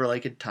Smart and give her a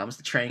Thomas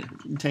the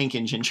Tank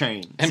Engine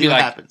train. And see what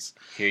like, happens.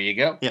 Here you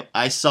go. Yep,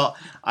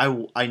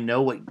 I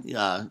know what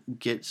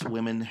gets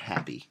women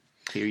happy.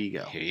 Here you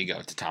go. Here you go.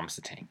 It's Thomas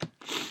the Tank.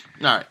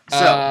 All right.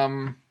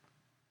 So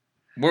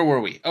where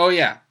were we? Oh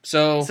yeah.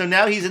 So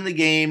now he's in the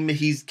game.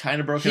 He's kind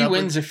of broken up. He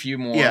wins a few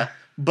more. Yeah.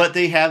 But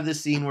they have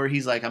this scene where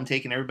he's like, I'm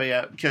taking everybody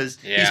out because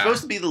he's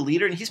supposed to be the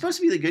leader and he's supposed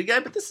to be the good guy,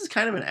 but this is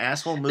kind of an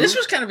asshole move. This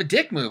was kind of a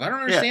dick move. I don't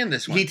understand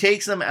this one. He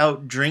takes them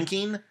out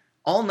drinking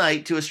all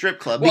night to a strip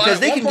club because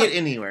they can get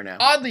anywhere now.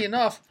 Oddly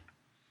enough,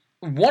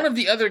 one of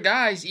the other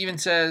guys even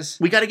says,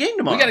 "We got a game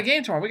tomorrow. We got a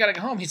game tomorrow. We got to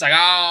go home." He's like,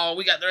 "Oh,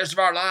 we got the rest of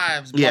our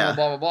lives." Blah, blah,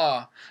 blah, blah,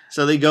 blah.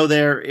 So they go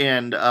there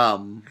and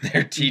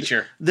their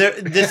teacher.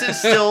 This is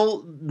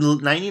still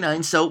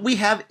 99. So we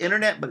have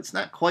internet, but it's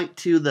not quite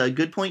to the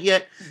good point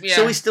yet. Yeah.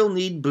 So we still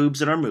need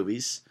boobs in our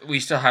movies.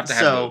 We still have to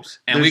have boobs,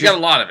 and we got a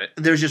lot of it.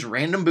 There's just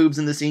random boobs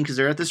in the scene because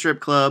they're at the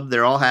strip club.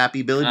 They're all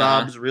happy. Billy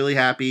Bob's really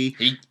happy.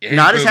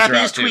 Not as happy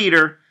as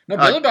Tweeter. No,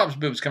 Billy Bob's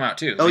boobs come out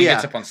too. He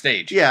gets up on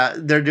stage. Yeah,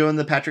 they're doing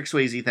the Patrick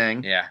Swayze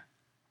thing. Yeah.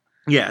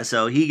 Yeah,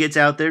 so he gets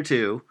out there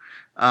too.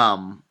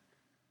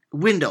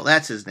 Wendell,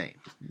 that's his name.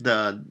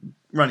 The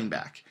running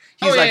back.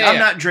 He's I'm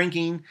not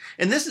drinking.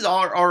 And this is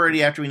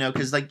already after we know,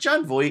 because like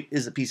Jon Voight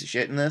is a piece of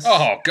shit in this.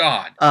 Oh,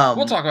 God.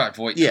 We'll talk about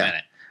Voight in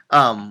a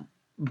minute.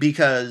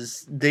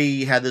 Because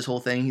they had this whole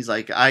thing. He's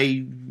like,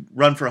 I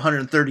run for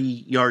 130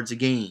 yards a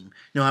game.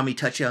 You know how many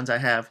touchdowns I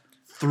have?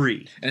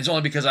 3. And it's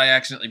only because I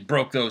accidentally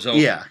broke those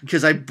open. Yeah,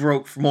 because I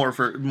broke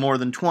for more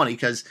than 20,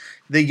 because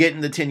they get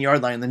in the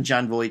 10-yard line, and then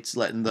Jon Voight's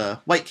letting the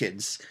white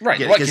kids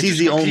get it, because he's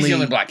the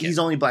only black kid. He's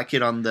the only black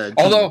kid on the team.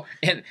 Although,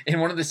 in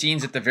one of the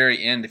scenes at the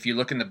very end, if you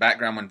look in the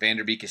background when Van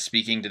Der Beek is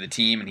speaking to the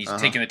team, and he's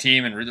taking the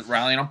team and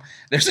rallying them,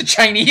 there's a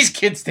Chinese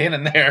kid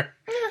standing there.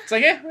 It's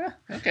like,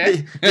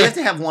 okay. They have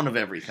to have one of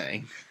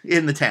everything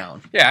in the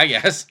town. Yeah, I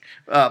guess.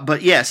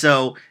 But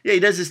so he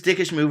does this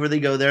dickish move where they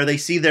go there. They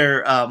see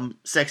their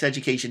sex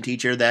education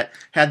teacher that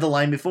had the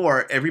line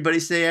before, everybody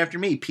say after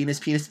me, penis,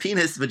 penis,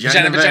 penis,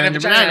 vagina,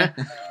 vagina.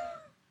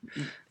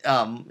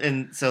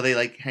 And so they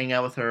like hang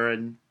out with her,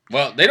 and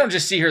well, they don't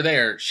just see her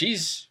there.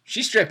 She's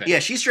stripping. Yeah,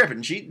 she's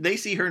stripping. They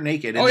see her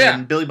naked, and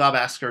then Billy Bob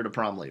asks her to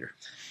prom later.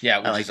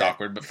 Yeah, which is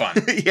awkward but fun.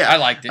 Yeah, I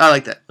liked it. I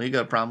like that. Will you go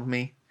to prom with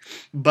me?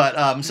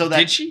 But so that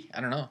did she?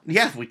 I don't know.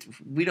 Yeah,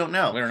 we don't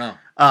know. We don't know.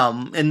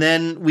 And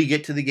then we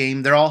get to the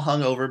game. They're all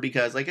hungover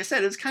because, like I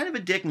said, it's kind of a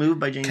dick move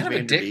by James Van Der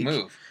Beek. Kind of a dick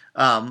move.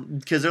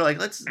 Because they're like,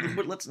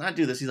 let's not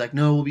do this. He's like,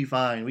 no, we'll be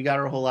fine. We got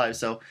our whole lives.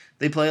 So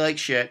they play like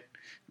shit.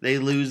 They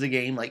lose the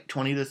game like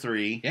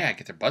 20-3. Yeah,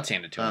 get their butts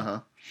handed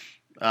to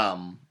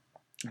them.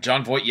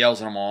 Jon Voight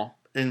yells at them all,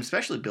 and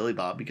especially Billy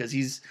Bob, because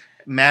he's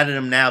mad at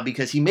him now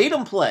because he made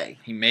him play.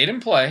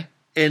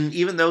 And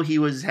even though he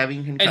was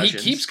having concussions.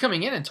 And he keeps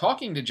coming in and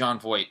talking to Jon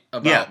Voight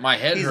about my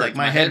head hurts. He's like,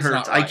 my head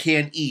hurts. Right. I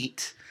can't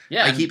eat.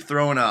 Yeah, I keep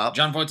throwing up.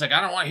 Jon Voight's like,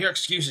 I don't want to hear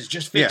excuses.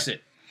 Just fix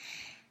it.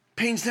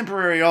 Pain's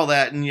temporary, all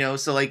that. And,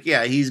 so, like,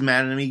 yeah, he's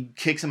mad at him. He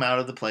kicks him out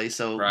of the place.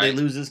 So they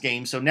lose this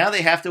game. So now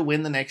they have to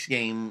win the next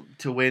game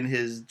to win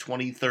his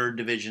 23rd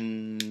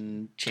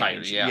division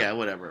change. Yeah,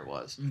 whatever it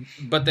was.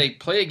 But they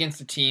play against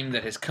a team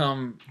that has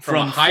come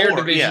from a higher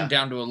division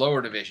down to a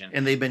lower division.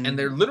 And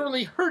they're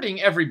literally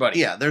hurting everybody.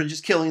 Yeah, they're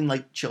just killing,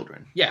 like,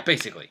 children. Yeah,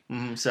 basically.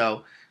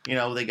 So,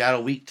 they got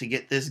a week to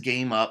get this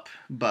game up.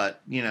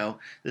 But,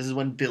 this is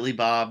when Billy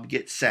Bob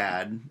gets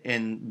sad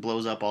and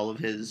blows up all of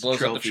his trophies.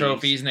 Blows up the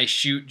trophies, and they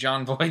shoot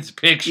Jon Voight's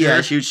picture.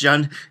 Yeah, shoots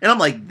Jon. And I'm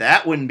like,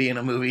 that wouldn't be in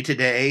a movie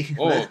today.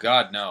 Oh,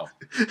 God, no.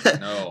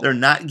 No. They're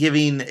not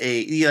giving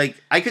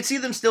I could see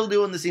them still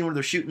doing the scene where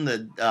they're shooting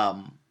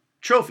the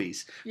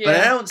trophies. Yeah. But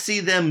I don't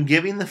see them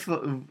giving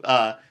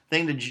the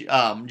thing to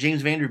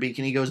James Van Der Beek,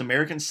 and he goes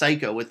American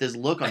Psycho with this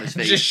look on his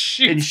face. Just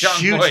shoots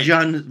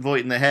Jon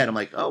Voight in the head. I'm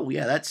like, oh,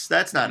 yeah, that's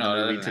not in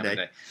a movie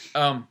today.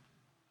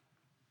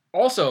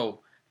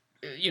 Also,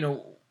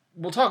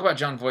 we'll talk about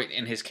Jon Voight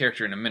and his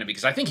character in a minute,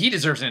 because I think he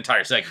deserves an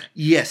entire segment.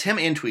 Yes, him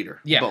and Tweeter.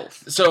 Yeah.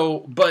 Both.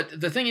 So, but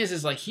the thing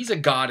is like, he's a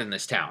god in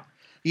this town.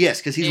 Yes,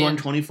 because he's won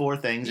 24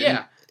 things.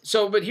 Yeah.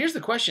 So, but here's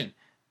the question.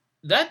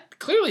 That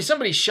clearly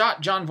somebody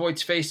shot Jon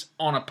Voight's face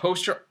on a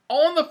poster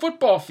on the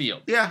football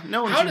field. Yeah,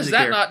 no one How does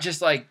that not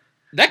just like,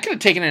 that could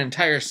have taken an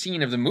entire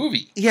scene of the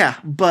movie. Yeah,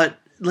 but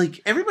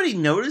like everybody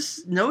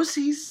knows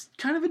he's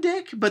kind of a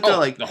dick, but they're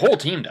like, the whole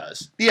team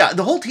does. Yeah,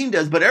 the whole team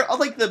does, but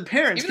like the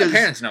parents, even the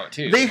parents know it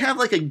too. They have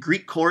like a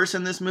Greek chorus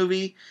in this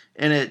movie,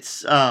 and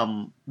it's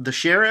the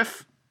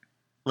sheriff,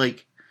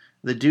 like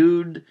the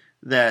dude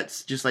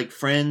that's just like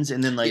friends,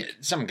 and then like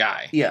some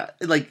guy. Yeah,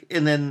 like,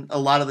 and then a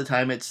lot of the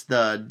time it's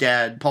the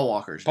dad, Paul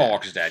Walker's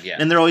dad, yeah.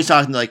 And they're always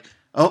talking like,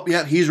 oh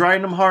yeah, he's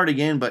riding them hard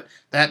again, but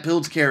that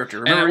builds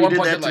character. Remember he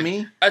did that to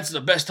me? That's the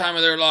best time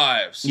of their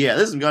lives. Yeah,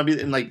 this is gonna be,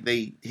 and like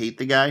they hate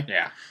the guy.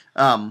 Yeah.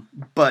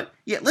 But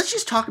yeah, let's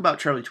just talk about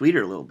Charlie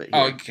Tweeter a little bit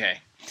here. Okay.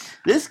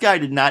 This guy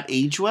did not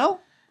age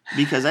well,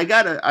 because I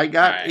got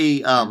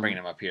I'm bringing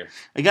him up here.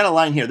 I got a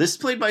line here. This is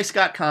played by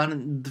Scott Conn,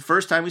 and the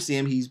first time we see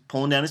him, he's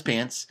pulling down his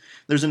pants.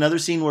 There's another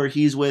scene where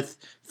he's with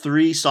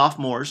 3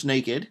 sophomores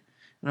naked,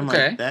 and I'm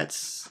like,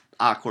 that's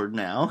awkward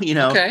now,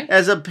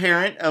 As a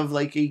parent of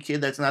like a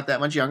kid that's not that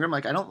much younger, I'm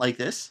like, I don't like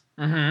this.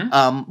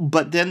 Mm-hmm.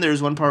 But then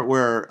there's one part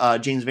where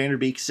James Van Der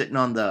Beek's sitting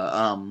on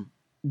the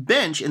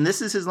bench, and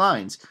this is his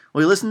lines.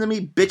 Well, you listen to me,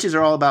 bitches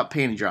are all about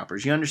panty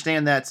droppers. You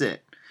understand? That's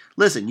it.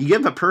 Listen, you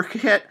give him a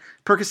Percocet,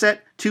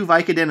 2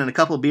 Vicodin, and a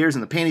couple of beers,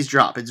 and the panties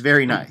drop. It's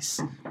very nice.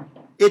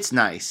 It's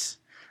nice.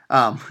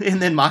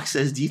 And then Mock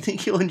says, do you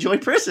think he'll enjoy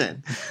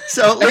prison?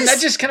 So and that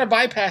just kind of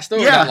bypassed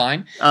over that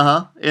line.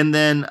 And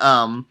then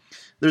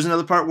there's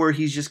another part where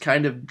he's just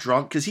kind of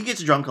drunk, because he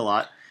gets drunk a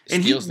lot.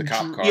 And steals the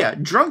cop car. Yeah,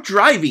 drunk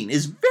driving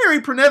is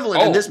very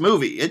prevalent in this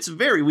movie. It's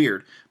very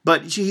weird.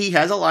 But he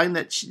has a line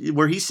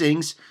where he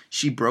sings,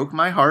 "She broke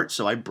my heart,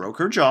 so I broke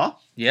her jaw."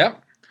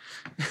 Yep.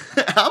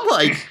 I'm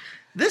like,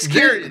 this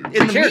character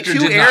in the Me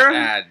Too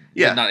era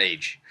did not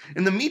age.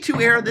 In the Me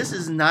Too era, this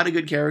is not a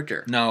good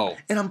character. No.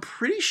 And I'm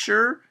pretty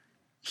sure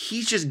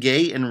he's just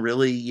gay and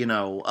really,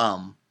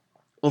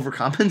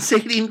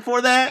 overcompensating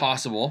for that.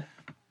 Possible.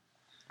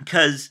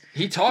 Because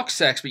he talks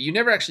sex, but you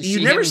never actually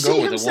see him go with a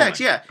woman. Sex.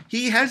 Yeah,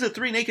 he has the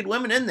 3 naked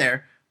women in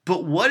there.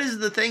 But what is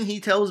the thing he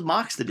tells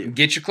Mox to do?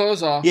 Get your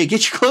clothes off. Yeah,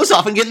 get your clothes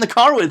off and get in the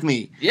car with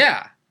me.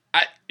 Yeah.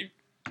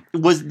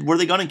 Were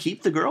they going to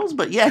keep the girls?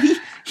 But yeah,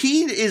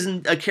 he is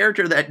a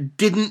character that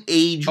didn't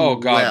age well. Oh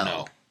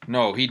God,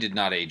 no, he did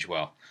not age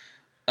well.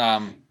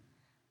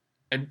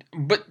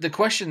 But the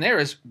question there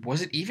is,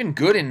 was it even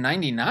good in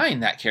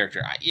 '99? That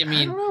character, I mean,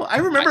 I don't know. I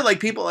remember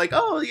people like,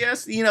 oh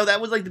yes, that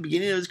was like the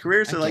beginning of his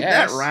career. So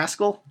that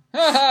rascal.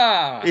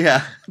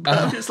 Yeah, but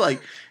I'm just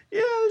like,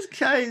 yeah, this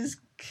guy's,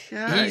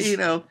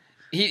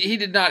 He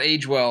did not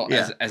age well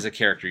as a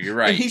character. You're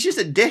right. And he's just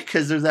a dick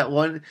because there's that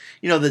one,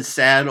 the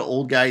sad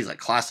old guy. He's like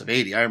class of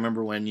 '80. I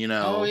remember when he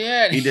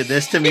did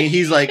this to me.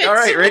 He's like, all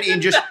right, ready,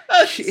 and just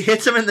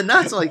hits him in the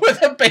nuts like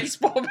with a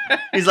baseball bat.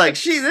 He's like,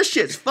 this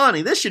shit's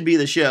funny. This should be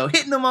the show.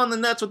 Hitting him on the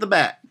nuts with the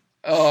bat.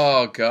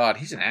 Oh God,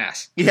 he's an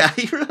ass. Yeah,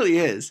 he really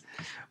is.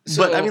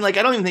 So, but I mean, I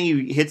don't even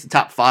think he hits the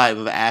top 5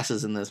 of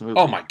asses in this movie.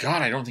 Oh my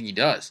God, I don't think he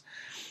does.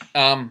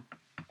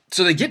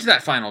 So they get to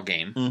that final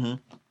game. Mm-hmm.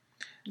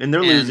 And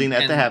they're losing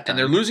at the halftime. And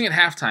they're losing at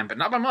halftime, but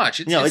not by much.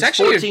 It's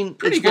actually 14, a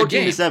pretty good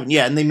game. 14-7.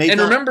 Yeah, and they make. And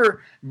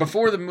remember,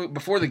 before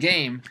the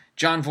game,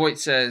 Jon Voight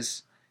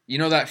says,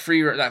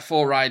 that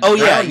full ride. Oh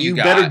yeah, you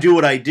better do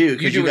what I do.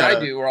 You do what I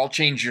do, or I'll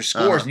change your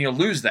scores, and you'll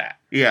lose that.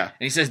 Yeah. And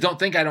he says, "Don't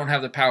think I don't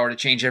have the power to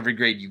change every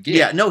grade you get."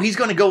 Yeah. No, he's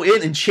going to go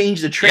in and change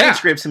the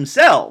transcripts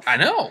himself. I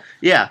know.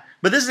 Yeah.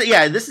 But this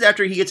is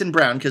after he gets in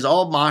Brown because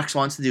all Mox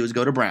wants to do is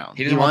go to Brown.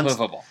 He doesn't want to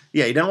play football.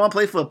 Yeah, he doesn't want to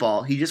play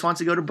football. He just wants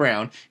to go to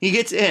Brown. He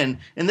gets in,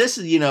 and this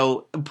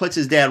puts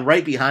his dad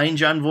right behind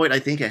Jon Voight. I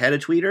think ahead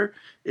of Tweeter.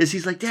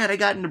 He's like, "Dad, I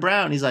got into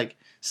Brown." He's like,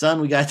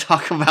 "Son, we got to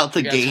talk about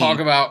the game. Talk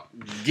about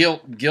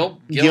Gilpin.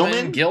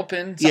 Yeah,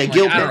 Gilpin. I don't know, yeah,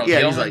 Gilman,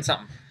 he's like,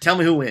 something. Tell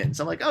me who wins."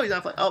 I'm like, "Oh, he's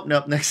not." Oh,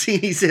 nope. Next scene,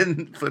 he's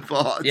in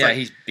football.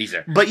 It's he's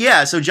there. But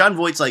yeah, so Jon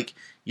Voight's like,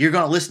 "You're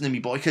gonna listen to me,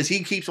 boy," because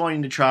he keeps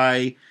wanting to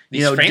try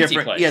these fancy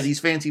different plays.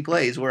 these fancy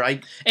plays where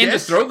to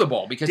throw the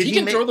ball because he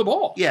can throw the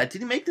ball. Yeah, did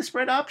he make the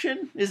spread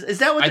option? Is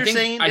that what they're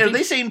saying? Are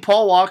they saying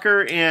Paul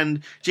Walker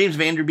and James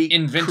Vanderbeek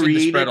invented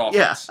the spread offense?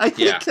 Yeah, I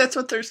think that's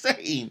what they're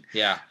saying.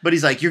 Yeah, but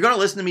he's like, "You're gonna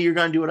listen to me. You're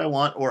gonna do what I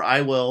want, or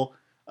I will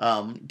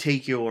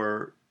take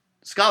your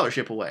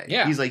scholarship away."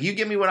 Yeah. He's like, "You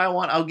give me what I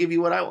want, I'll give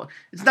you what I want."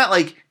 It's not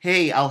like,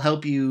 "Hey, I'll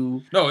help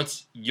you." No,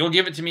 it's you'll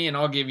give it to me and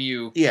I'll give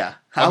you. Yeah.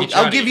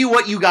 I'll give you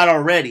what you got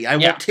already. I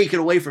won't take it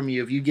away from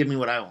you if you give me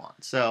what I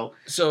want. So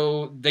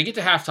they get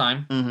to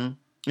halftime. Mm-hmm.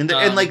 And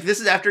this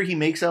is after he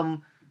makes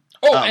them.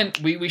 And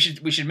we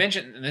should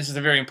mention, and this is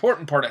a very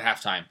important part at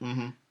halftime.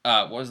 Mm-hmm.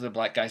 What was the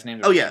black guy's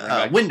name?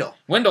 Wendell.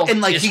 Wendell.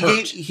 And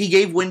he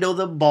gave Wendell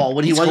the ball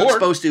when he wasn't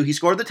supposed to. He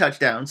scored the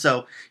touchdown.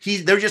 So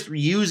they're just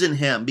using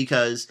him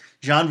because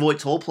Jon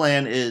Voight's whole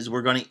plan is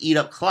we're going to eat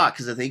up clock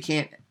because if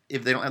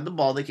they don't have the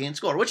ball, they can't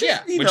score. Which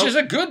is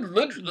a good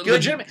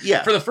legitimate.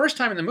 Yeah. For the first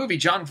time in the movie,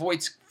 Jon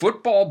Voight's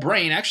football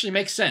brain actually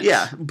makes sense.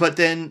 Yeah, but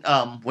then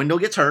Wendell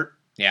gets hurt.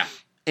 Yeah.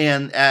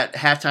 And at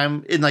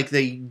halftime,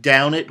 they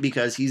down it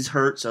because he's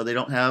hurt, so they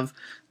don't have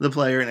the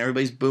player, and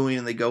everybody's booing,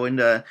 and they go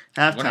into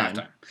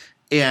halftime.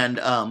 And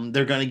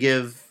they're going to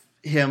give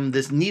him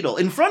this needle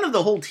in front of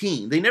the whole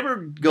team. They never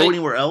go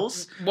anywhere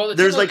else. Well,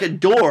 there's a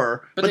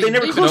door, but they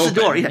never close the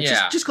door.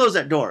 Yeah, just close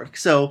that door.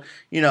 So,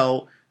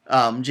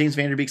 James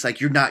Vanderbeek's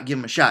like, "You're not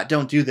giving him a shot.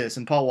 Don't do this."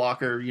 And Paul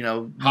Walker,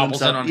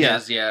 hobbles in on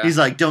his. Yeah, he's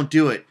like, "Don't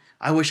do it.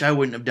 I wish I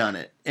wouldn't have done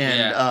it."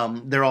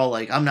 And they're all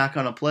like, "I'm not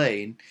going to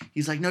play." And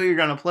he's like, "No, you're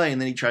going to play."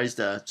 And then he tries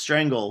to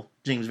strangle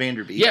James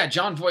Vanderbeek. Yeah,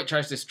 Jon Voight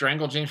tries to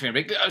strangle James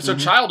Vanderbeek. So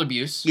child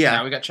abuse. Yeah.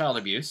 Now we got child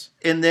abuse.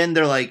 And then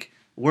they're like,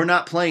 "We're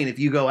not playing if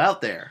you go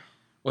out there."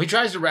 Well, he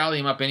tries to rally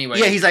him up anyway.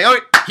 Yeah, he's like, "All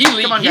right,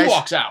 come on, guys." He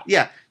walks out.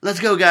 Yeah, let's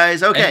go,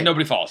 guys. Okay. And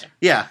nobody follows him.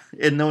 Yeah,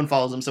 and no one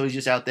follows him, so he's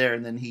just out there,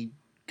 and then he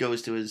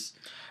goes to his...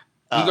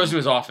 he goes to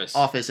his office.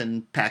 Office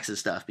and packs his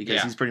stuff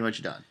because he's pretty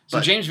much done. So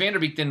James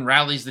Vanderbeek then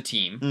rallies the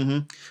team. Mm-hmm.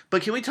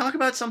 But can we talk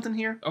about something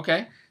here?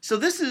 Okay. So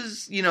this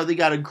is, they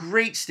got a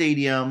great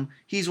stadium.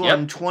 He's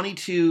won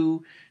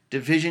 22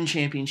 division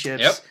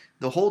championships. Yep.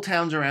 The whole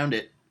town's around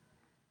it.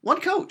 One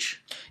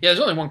coach. Yeah, there's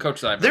only one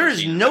coach that I've There ever is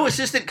seen. no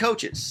assistant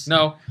coaches.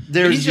 No.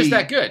 He's just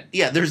that good.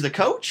 Yeah, there's the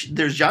coach,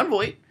 there's Jon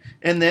Voight,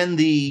 and then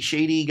the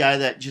shady guy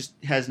that just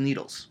has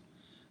needles.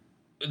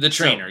 The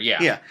trainer,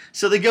 yeah. Yeah.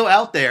 So they go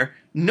out there,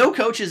 no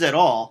coaches at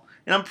all,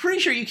 and I'm pretty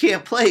sure you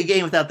can't play a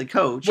game without the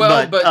coach.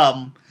 Well,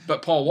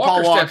 but Paul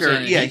Walker steps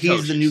in and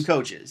he's the new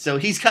coaches. So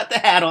he's got the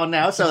hat on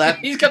now. So that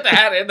he's got the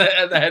hat and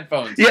the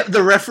headphones. Yeah,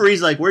 the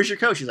referee's like, "Where's your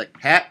coach?" He's like,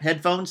 "Hat,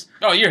 headphones."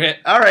 Oh, you're hit.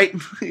 All right,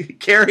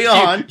 carry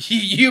on.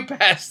 You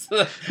passed.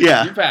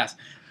 Yeah, you passed.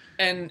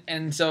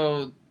 And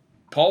so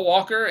Paul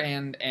Walker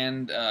and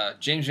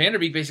James Van Der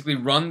Beek basically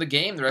run the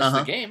game, the rest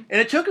of the game.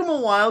 And it took them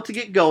a while to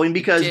get going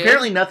because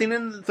apparently nothing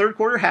in the third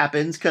quarter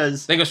happens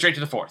because... They go straight to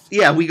the fourth.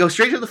 Yeah, we go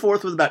straight to the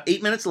fourth with about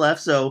 8 minutes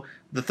left, so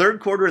the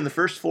third quarter and the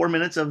first 4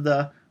 minutes of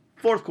the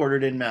fourth quarter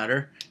didn't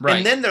matter. Right.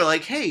 And then they're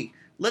like, hey,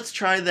 let's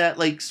try that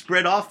like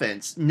spread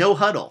offense, no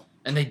huddle.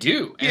 And they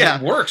do.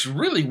 And it works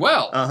really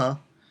well. Uh-huh.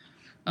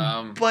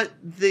 But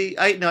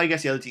I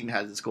guess the other team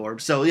has the score.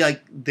 So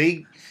like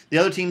the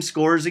other team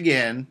scores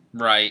again.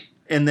 Right.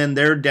 And then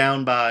they're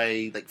down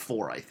by like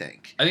 4, I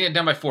think. I think they're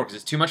down by 4 because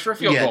it's too much for a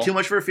field goal. Yeah, too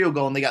much for a field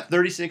goal. And they got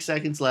 36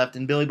 seconds left.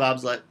 And Billy Bob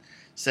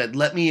said,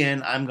 let me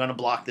in. I'm going to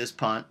block this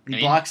punt.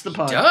 He blocks the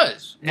punt. He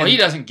does. Well, he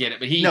doesn't get it.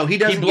 But he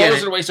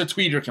blows it away so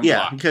Tweeter can block.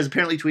 Yeah, because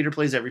apparently Tweeter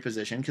plays every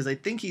position. Because I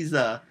think he's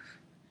a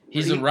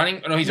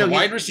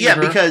wide receiver. Yeah,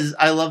 because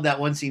I love that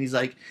one scene. He's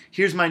like,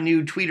 here's my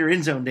new Tweeter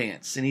end zone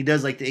dance. And he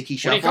does like the icky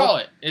shuffle. What do you call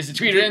it? It's the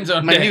Tweeter end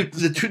zone dance.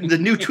 The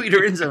new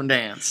Tweeter end zone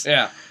dance.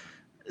 Yeah.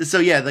 So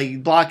yeah, they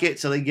block it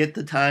so they get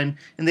the time.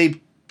 And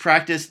they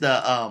practice the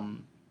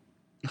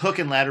hook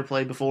and ladder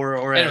play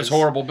before. And it was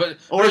horrible.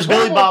 Or as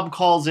Billy Bob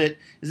calls it,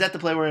 is that the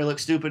play where I look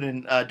stupid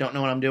and don't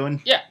know what I'm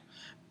doing? Yeah.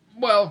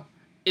 Well...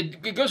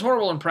 It goes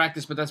horrible in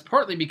practice, but that's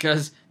partly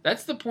because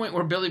that's the point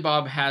where Billy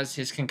Bob has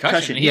his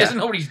concussion. He doesn't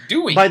know what he's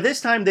doing. By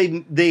this time,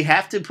 they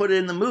have to put it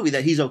in the movie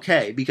that he's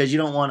okay because you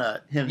don't want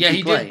him to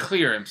keep playing. Did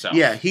clear himself.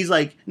 Yeah, he's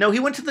like, no,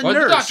 he went to the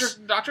nurse.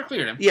 The doctor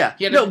cleared him. Yeah.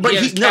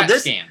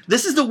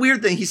 This is the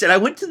weird thing. He said, I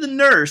went to the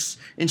nurse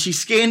and she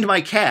scanned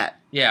my cat.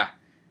 Yeah.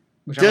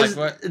 Does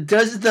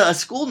the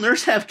school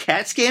nurse have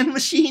CAT scan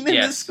machine in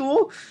this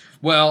school?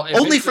 Well,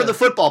 only for the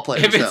football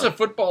players. If it's a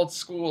football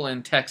school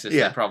in Texas,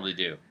 they probably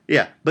do.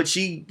 Yeah, but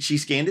she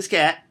scanned his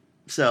cat,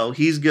 so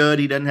he's good.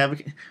 He doesn't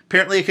have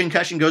apparently a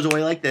concussion goes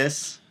away like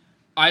this.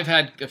 I've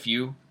had a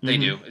few. They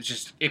do. It's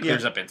just it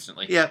clears up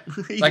instantly. Yeah.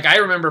 Like I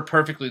remember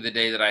perfectly the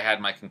day that I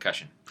had my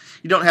concussion.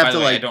 You don't have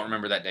I don't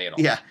remember that day at all.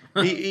 Yeah.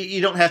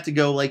 you don't have to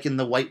go like in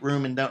the white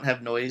room and don't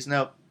have noise.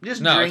 No,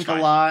 just drink a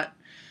lot.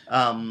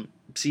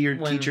 See your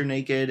teacher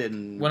naked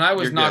and when I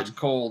was knocked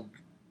cold.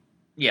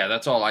 Yeah,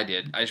 that's all I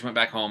did. I just went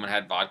back home and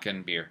had vodka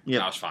and beer, and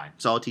I was fine.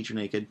 Saw a teacher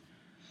naked.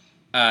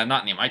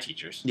 Not any of my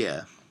teachers.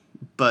 Yeah.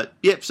 But,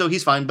 so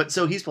he's fine. But,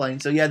 so he's playing.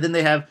 So, yeah, then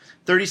they have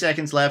 30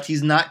 seconds left.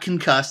 He's not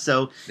concussed,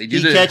 so he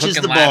catches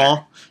the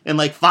ball, and,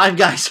 5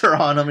 guys are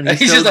on him, and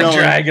he's just, going,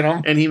 dragging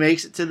them. And he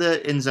makes it to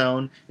the end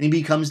zone, and he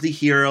becomes the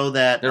hero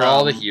that... They're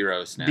all the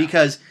heroes now.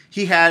 Because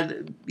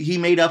he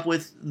made up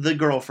with the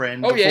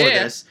girlfriend before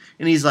this,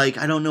 and he's like,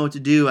 I don't know what to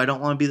do. I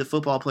don't want to be the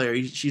football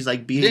player. She's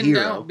like, be a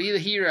hero. Be the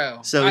hero.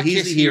 So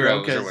he's the hero.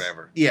 Or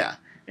whatever. Yeah.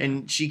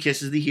 And she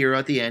kisses the hero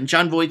at the end.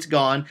 John Voight's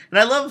gone. And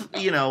I love,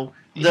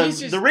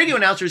 the radio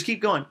announcers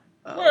keep going,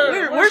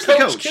 where's the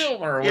coach?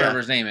 Kilmer or whatever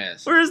his name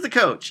is. Where is the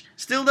coach?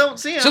 Still don't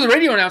see him. So the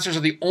radio announcers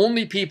are the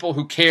only people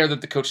who care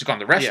that the coach is gone.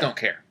 The refs don't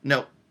care.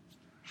 No,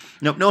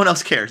 no one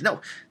else cares. No,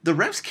 the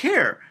refs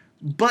care.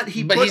 But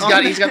he's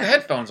got the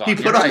headphones on. He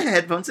put on the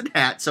headphones and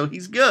hat, so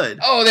he's good.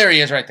 Oh, there he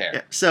is right there.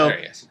 Yeah, so, there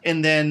he is.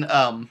 And then,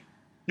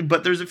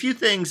 but there's a few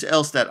things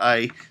else that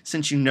I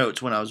sent you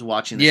notes when I was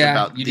watching this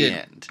about the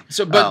end.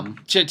 So,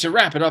 but to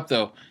wrap it up,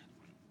 though,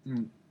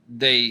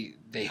 they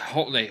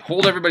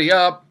hold everybody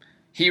up,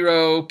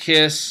 hero,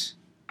 kiss.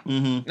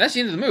 Mm-hmm. That's the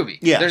end of the movie.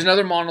 Yeah. There's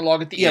another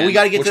monologue at the end. Yeah, we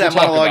got to get to that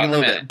monologue in a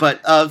little bit.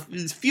 But a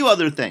few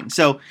other things.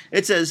 So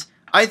it says,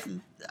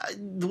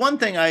 the one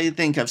thing I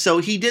think of, so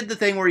he did the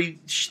thing where he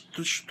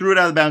threw it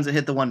out of bounds and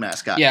hit the one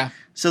mascot. Yeah.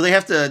 So they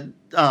have to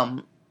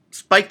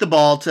spike the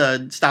ball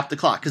to stop the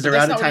clock because they're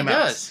out of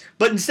timeouts.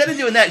 But instead of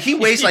doing that, he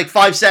wastes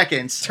 5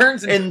 seconds,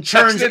 turns and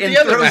throws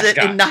it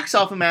and knocks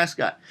off a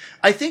mascot.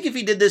 I think if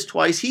he did this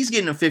twice, he's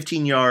getting a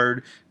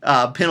 15-yard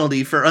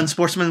penalty for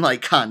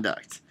unsportsmanlike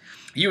conduct.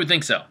 You would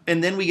think so.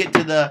 And then we get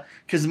to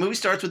because the movie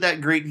starts with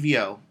that great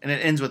VO and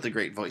it ends with a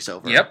great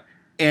voiceover. Yep.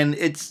 And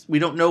we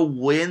don't know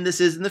when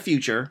this is in the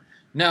future.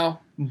 No.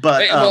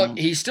 But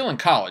he's still in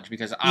college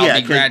because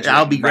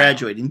I'll be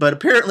graduating. But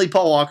apparently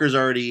Paul Walker's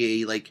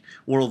already a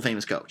world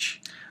famous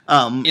coach.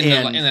 In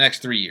the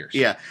next 3 years.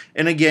 Yeah.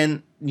 And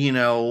again,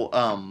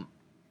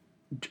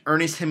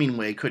 Ernest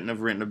Hemingway couldn't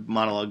have written a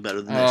monologue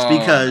better than this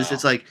because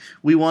it's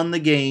we won the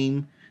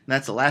game. And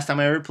that's the last time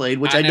I ever played,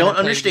 which I don't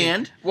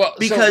understand. Well,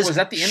 because was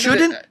that the end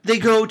shouldn't of it? They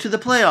go to the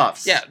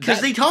playoffs? Yeah, because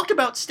they talked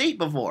about state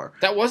before.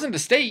 That wasn't a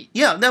state.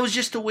 Yeah, that was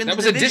just to win. That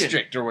was division. A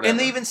district or whatever. And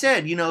they even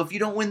said, if you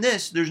don't win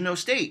this, there's no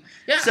state.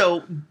 Yeah.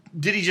 So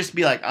did he just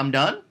be like, I'm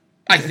done?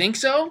 I think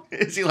so.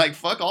 Is he like,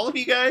 fuck all of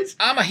you guys?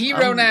 I'm a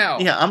hero now.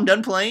 Yeah, I'm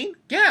done playing.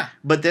 Yeah.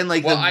 But then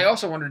I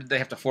also wondered, did they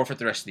have to forfeit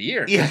the rest of the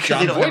year? Yeah,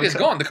 John Voight is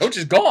gone. The coach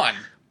is gone.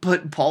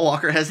 But Paul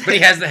Walker has... But he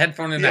has the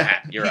headphone in the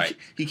hat. You're right.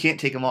 He can't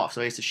take them off, so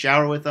he has to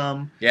shower with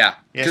them. Yeah.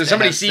 Because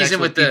somebody sees him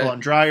with people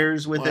on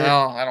dryers with it.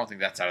 Well, I don't think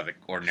that's out of the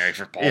ordinary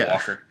for Paul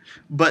Walker.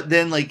 But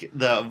then,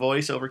 the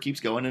voiceover keeps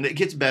going, and it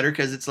gets better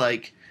because it's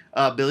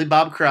Billy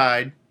Bob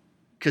cried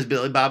because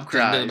Billy Bob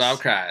cries. Billy Bob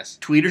cries.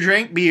 Tweeter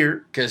drank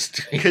beer because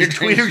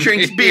Tweeter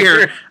drinks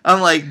beer.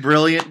 I'm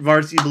brilliant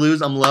Varsity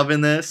Blues. I'm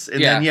loving this.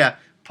 And then,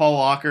 Paul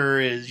Walker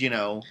is,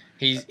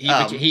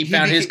 He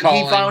found his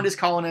calling. He found his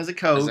calling as a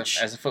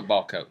coach. As a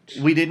football coach.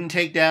 We didn't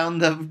take down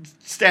the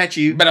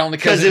statue. But only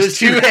because it was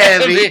too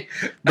heavy.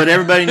 But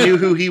everybody knew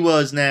who he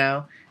was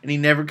now. And he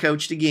never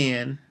coached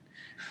again.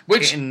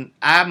 And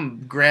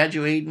I'm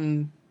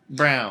graduating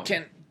Brown.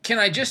 Can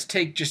I just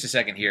take just a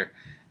second here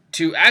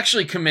to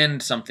actually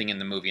commend something in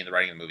the movie, in the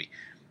writing of the movie?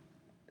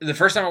 The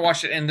first time I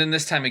watched it, and then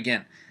this time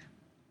again,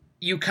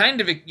 you kind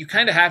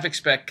of half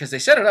expect, because they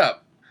set it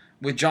up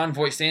with Jon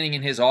Voight standing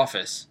in his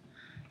office,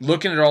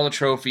 looking at all the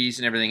trophies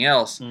and everything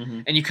else,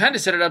 and you kind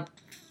of set it up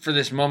for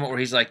this moment where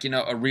he's like,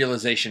 a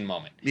realization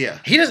moment. Yeah.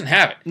 He doesn't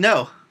have it.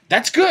 No.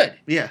 That's good.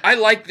 Yeah. I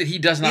like that he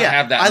does not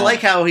have that moment. I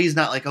like how he's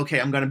not like,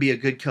 okay, I'm going to be a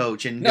good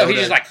coach. And no, he's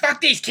just like,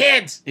 fuck these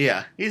kids.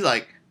 Yeah. He's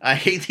like, I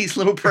hate these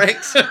little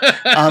pricks.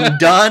 I'm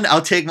done.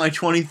 I'll take my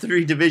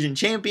 23 division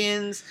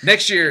champions.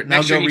 Next year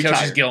he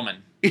coaches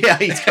Gilman. Yeah,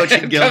 he's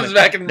coaching Gilman. Comes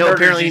back and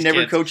apparently he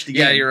never coached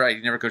again. Yeah, you're right.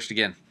 He never coached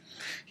again.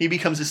 He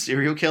becomes a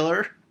serial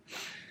killer.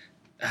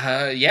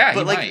 Yeah, but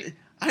he might.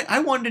 I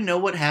wanted to know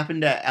what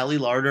happened to Ali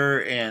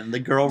Larter and the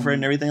girlfriend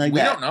and everything like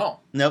that. We don't know.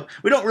 No,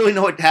 we don't really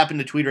know what happened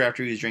to Tweeter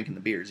after he was drinking the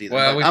beers either.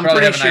 Well, I'm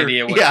probably have an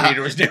idea what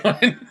Tweeter was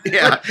doing.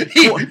 Yeah.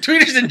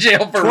 Tweeter's in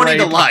jail for 20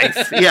 rape. to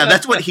life. Yeah,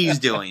 that's what he's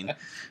doing.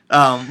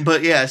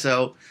 But yeah,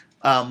 so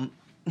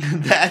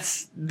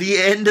that's the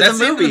end of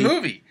the movie. The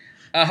movie.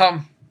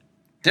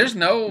 There's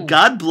no...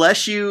 God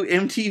bless you,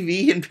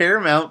 MTV and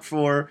Paramount,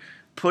 for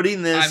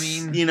putting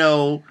this,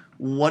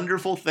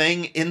 wonderful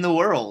thing in the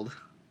world.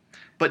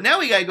 But now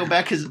we gotta go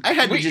back, because I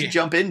had to just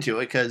jump into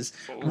it, because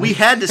we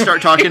had to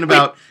start talking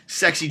about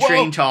sexy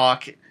train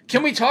talk.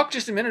 Can we talk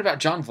just a minute about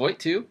Jon Voight,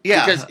 too?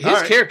 Yeah. Because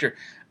his character...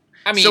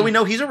 so we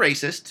know he's a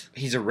racist.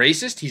 He's a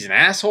racist. He's an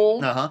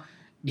asshole. Uh-huh.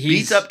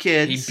 Beats up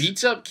kids. He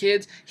beats up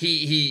kids.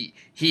 He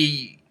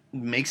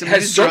makes them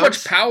has so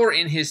much power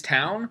in his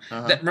town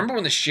that remember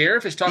when the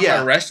sheriff is talking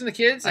about arresting the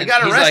kids? I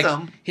gotta arrest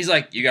them. He's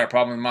like, you got a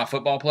problem with my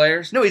football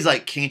players? No, he's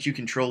like, can't you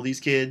control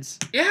these kids?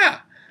 Yeah.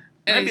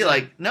 And I'd be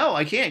like, no,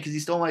 I can't, because he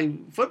stole my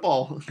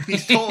football. Your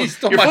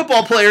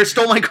football player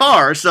stole my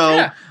car,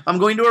 so I'm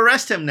going to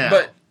arrest him now.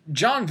 But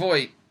Jon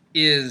Voight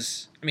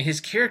is,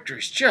 his character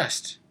is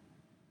just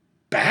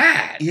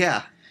bad.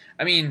 Yeah.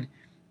 In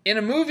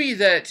a movie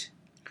that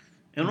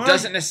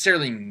doesn't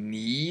necessarily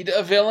need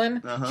a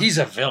villain, he's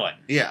a villain.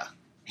 Yeah.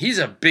 He's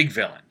a big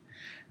villain.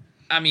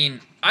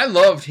 I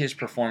loved his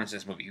performance in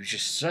this movie. He was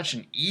just such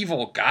an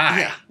evil guy.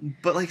 Yeah,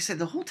 but like I said,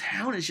 the whole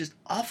town is just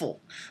awful.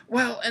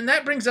 Well, and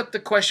that brings up the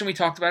question we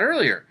talked about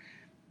earlier.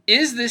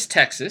 Is this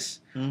Texas,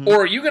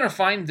 or are you going to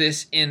find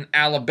this in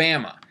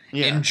Alabama,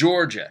 in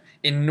Georgia,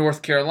 in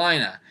North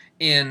Carolina,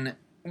 in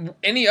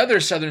any other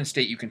southern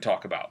state you can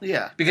talk about?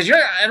 Yeah. Because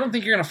I don't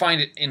think you're going to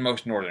find it in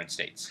most northern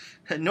states.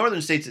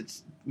 Northern states,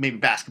 it's maybe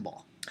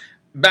basketball.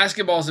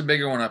 Basketball's a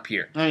bigger one up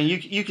here.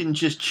 You can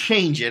just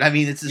change it.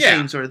 It's the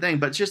same sort of thing,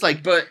 but it's just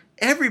like,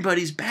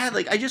 everybody's bad.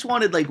 Like, I just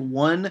wanted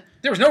one.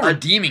 There was no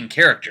redeeming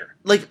character.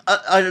 Like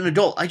an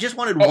adult. I just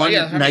wanted one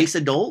nice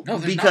adult. No,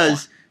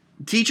 because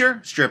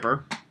teacher,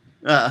 stripper.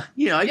 I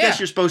guess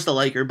you're supposed to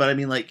like her, but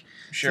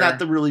it's not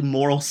the really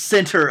moral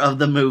center of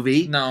the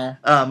movie. No.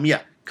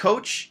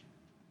 Coach,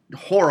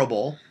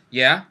 horrible.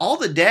 Yeah. All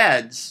the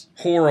dads,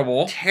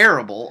 horrible.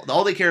 Terrible.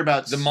 All they care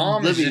about is the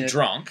mom is a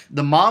drunk.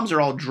 The moms are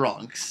all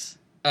drunks.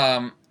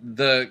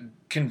 The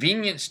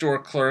convenience store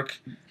clerk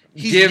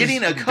gives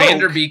getting a Coke.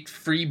 Vanderbeek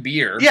free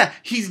beer. Yeah,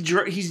 he's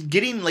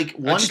getting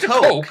one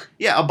Coke.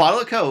 Yeah, a bottle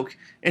of Coke,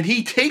 and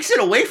he takes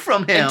it away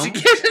from him and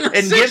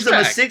gives him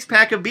a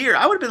 6-pack of beer.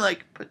 I would have been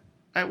like, but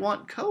I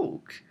want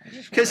Coke,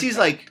 because he's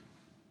like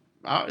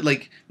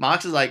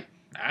Mox is like,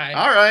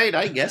 all right,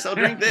 I guess I'll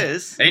drink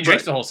this. And he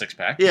drinks the whole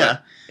 6-pack. Yeah,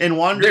 and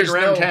wanders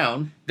around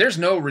town. There's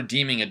no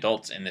redeeming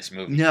adults in this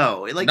movie.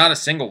 No, not a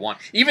single one.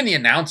 Even the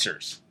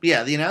announcers.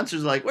 Yeah, the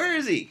announcers are like, where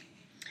is he?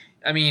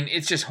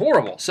 It's just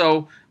horrible.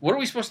 So, what are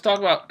we supposed to talk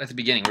about at the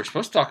beginning? We're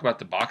supposed to talk about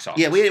the box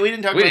office. Yeah, we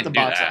didn't talk about the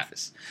box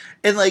office.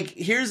 And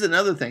here's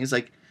another thing. It's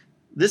like,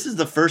 this is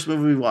the first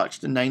movie we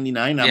watched in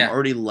 '99. I'm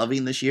already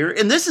loving this year,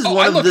 and this is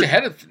one of the. I looked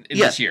ahead of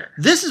this year.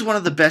 This is one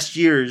of the best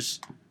years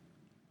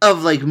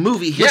of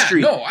movie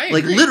history. Yeah, no, I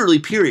agree. Literally,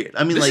 period.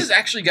 This has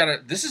actually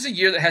this is a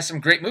year that has some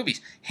great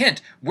movies.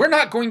 Hint: we're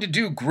not going to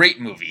do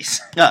great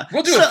movies.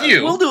 We'll do a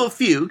few. We'll do a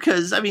few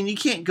because you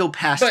can't go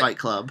past Fight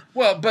Club.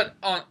 Well, but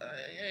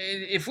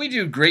if we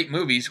do great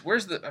movies,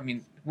 where's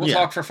the? We'll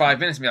talk for 5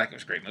 minutes and be like, it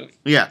was a great movie.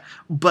 Yeah,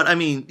 but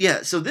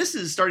So this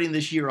is starting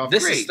this year off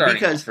great. This is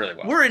starting off really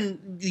well. We're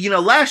in.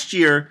 Last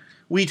year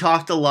we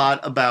talked a lot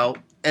about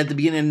at the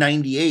beginning of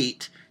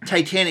 '98,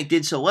 Titanic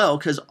did so well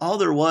because all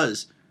there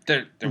was.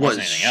 There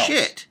wasn't anything else.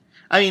 Shit.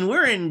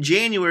 We're in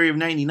January of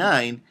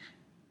 '99,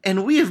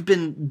 and we have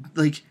been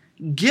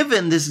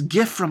given this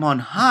gift from on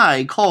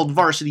high called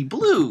Varsity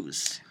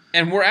Blues.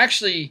 And we're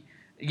actually,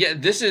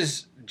 this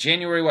is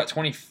January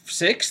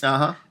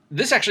 26th.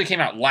 This actually came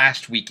out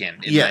last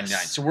weekend in '99,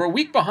 so we're a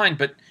week behind.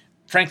 But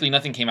frankly,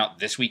 nothing came out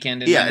this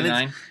weekend in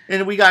 '99.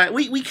 And we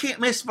can't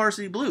miss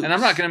Varsity Blues. And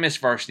I'm not going to miss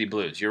Varsity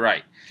Blues. You're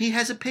right. He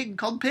has a pig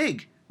called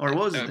Pig, or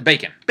what was it?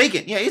 Bacon.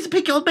 Bacon. Yeah, he has a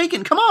pig called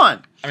Bacon. Come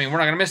on. We're not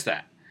going to miss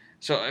that.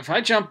 So if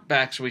I jump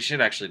back, so we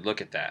should actually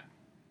look at that.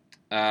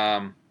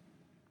 I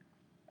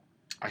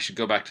should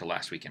go back to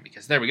last weekend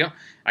because there we go.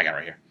 I got it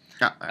right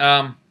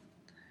here.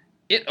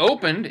 It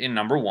opened in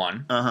number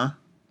 1.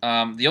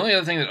 The only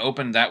other thing that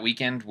opened that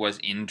weekend was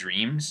In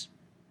Dreams.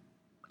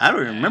 I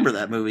don't even remember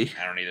that movie.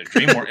 I don't either.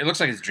 DreamWorks. It looks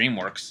like it's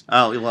DreamWorks.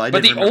 Oh well, I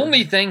didn't. But the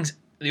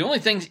only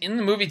things in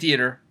the movie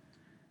theater.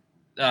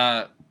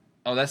 That's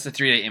the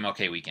 3-day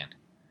MLK weekend.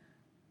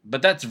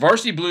 But that's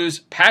Varsity Blues,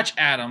 Patch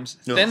Adams,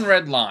 Thin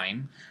Red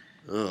Line,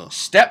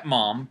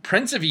 Stepmom,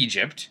 Prince of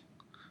Egypt,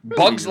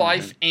 Bugs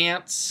Life,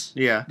 Ants,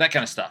 that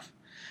kind of stuff.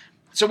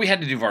 So we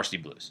had to do Varsity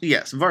Blues.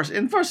 Yes,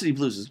 Varsity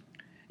Blues is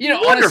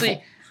wonderful.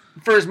 Honestly,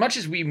 for as much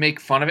as we make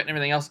fun of it and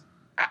everything else,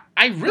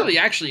 I really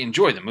actually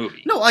enjoy the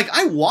movie. No, like,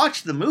 I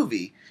watched the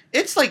movie.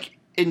 It's, like,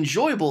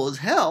 enjoyable as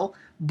hell,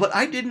 but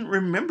I didn't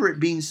remember it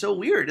being so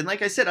weird. And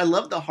like I said, I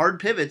love the hard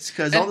pivots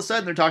because all of a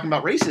sudden they're talking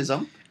about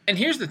racism. And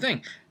here's the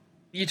thing.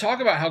 You talk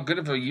about how good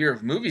of a year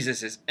of movies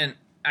this is, and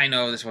I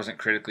know this wasn't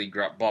critically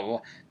blah, blah,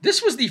 blah.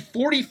 This was the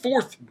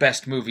 44th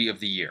best movie of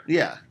the year.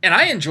 Yeah. And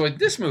I enjoyed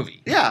this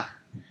movie. Yeah.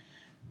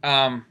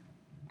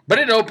 But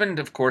it opened,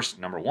 of course,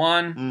 number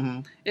 1. Mm-hmm.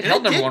 It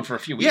held number 1 for a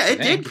few weeks. Yeah,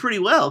 it did pretty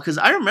well. Because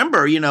I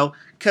remember,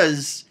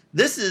 because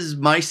this is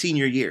my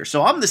senior year.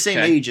 So I'm the same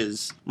age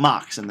as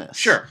Mox in this.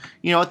 Sure.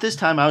 At this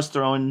time I was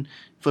throwing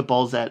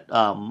footballs at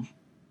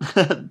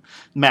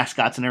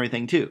mascots and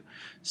everything too.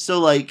 So,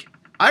 like,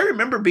 I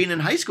remember being in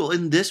high school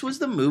and this was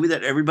the movie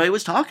that everybody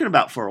was talking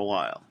about for a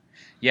while.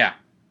 Yeah.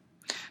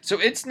 So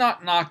it's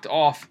not knocked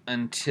off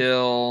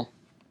until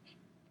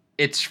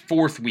its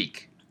 4th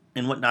week.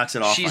 And what knocks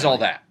it off? She's All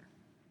That.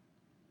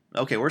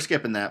 Okay, we're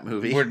skipping that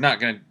movie. We're not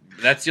going to...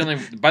 That's the only...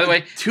 By the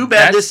way... Too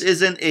bad this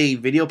isn't a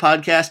video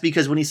podcast,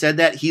 because when he said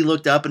that, he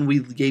looked up and we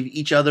gave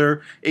each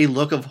other a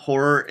look of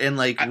horror and,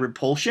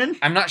 repulsion.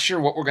 I'm not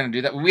sure what we're going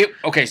to do that...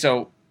 Okay,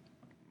 so...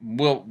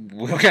 We're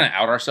going to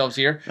out ourselves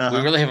here.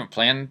 We really haven't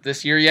planned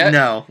this year yet.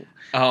 No.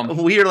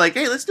 We were like,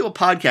 hey, let's do a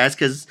podcast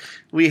because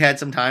we had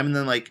some time, and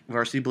then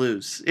Varsity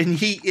Blues. And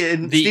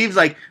Steve's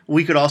like,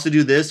 we could also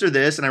do this or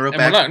this, and I wrote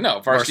back, no,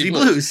 Varsity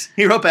Blues.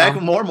 He wrote back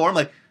more and more. I'm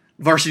like,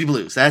 Varsity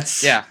Blues.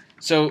 That's... Yeah.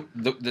 So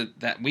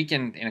that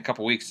weekend in a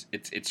couple weeks,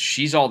 it's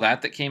She's All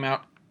That came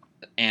out,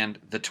 and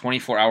The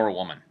 24-Hour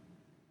Woman.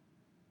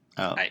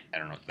 Oh. I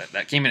don't know.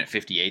 That came in at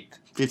 58th.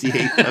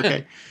 58th,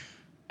 okay.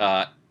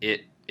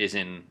 It is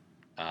in...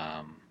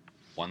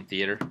 one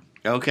theater.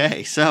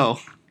 Okay, so...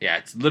 Yeah,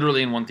 it's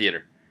literally in one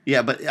theater.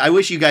 Yeah, but I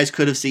wish you guys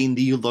could have seen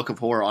the look of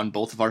horror on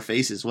both of our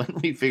faces when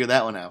we figured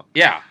that one out.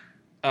 Yeah.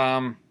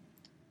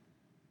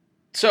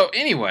 So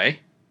anyway,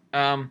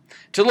 to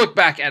look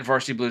back at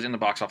Varsity Blues in the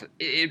box office,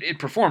 it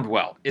performed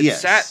well. It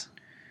sat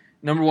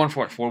number 1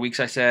 for 4 weeks,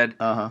 I said.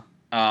 Uh-huh.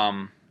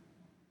 And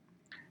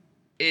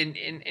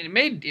it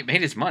made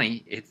its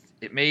money.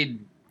 It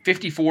made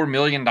 $54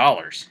 million.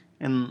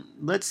 And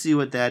let's see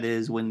what that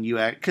is when you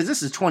act... Because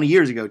this is 20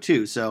 years ago,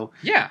 too. So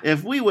yeah,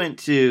 if we went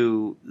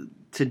to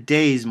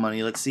today's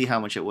money, let's see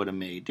how much it would have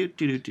made. I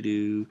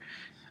mean,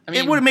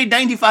 it would have made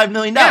 $95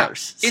 million.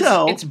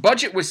 Yeah, its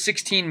budget was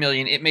 $16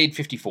 million. It made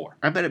 $54.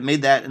 I bet it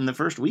made that in the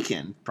first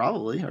weekend,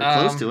 probably, or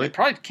close to it. It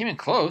probably came in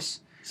close.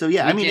 So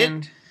yeah,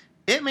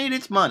 it made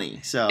its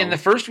money. So in the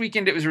first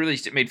weekend it was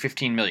released, it made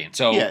 $15 million.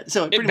 So yeah,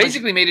 so it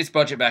basically made its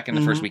budget back in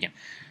the first weekend.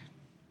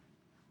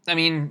 I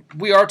mean,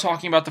 we are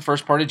talking about the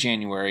first part of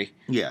January.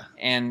 Yeah.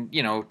 And,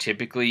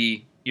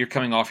 typically you're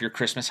coming off your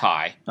Christmas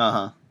high.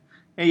 Uh-huh.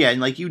 And yeah,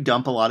 and you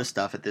dump a lot of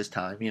stuff at this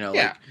time.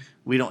 Yeah.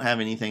 We don't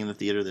have anything in the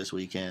theater this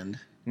weekend.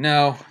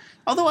 No.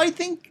 Although I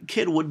think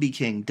Kid Would Be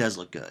King does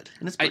look good.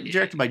 And it's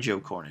directed by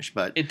Joe Cornish,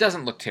 but... It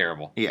doesn't look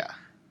terrible. Yeah.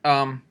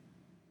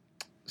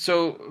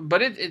 So,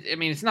 but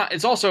it's not...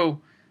 It's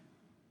also,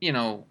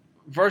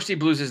 Varsity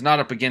Blues is not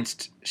up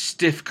against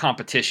stiff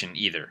competition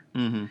either.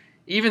 Mm-hmm.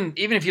 Even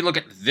if you look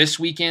at this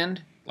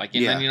weekend, like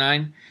in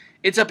 99,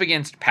 it's up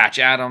against Patch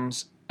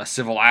Adams, A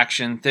Civil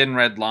Action, Thin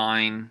Red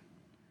Line,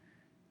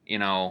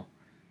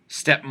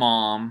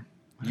 Stepmom,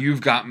 You've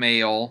Got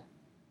Mail.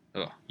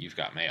 Oh, You've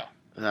Got Mail.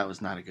 That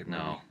was not a good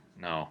movie.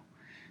 No.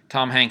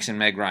 Tom Hanks and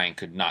Meg Ryan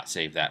could not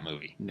save that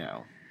movie.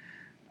 No.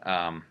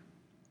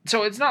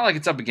 So it's not like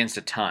it's up against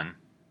a ton.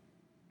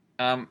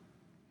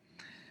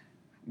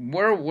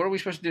 What are we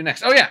supposed to do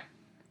next? Oh, yeah.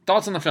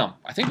 Thoughts on the film.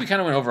 I think we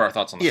kind of went over our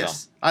thoughts on the film.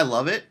 Yes, I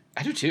love it.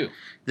 I do too.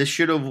 This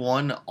should have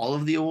won all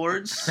of the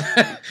awards.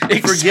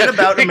 Forget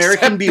about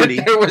American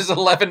Beauty. There was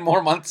 11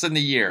 more months in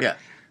the year. Yeah.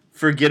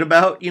 Forget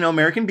about,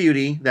 American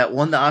Beauty that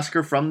won the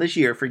Oscar from this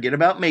year. Forget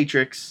about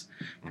Matrix.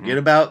 Forget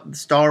about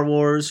Star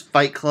Wars,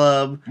 Fight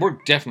Club. We're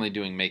definitely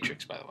doing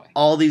Matrix, by the way.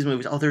 All these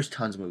movies. Oh, there's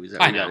tons of movies that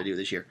we got to do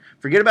this year.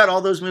 Forget about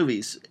all those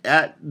movies.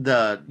 At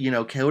the,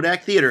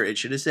 Kodak Theater, it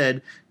should have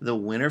said the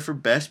winner for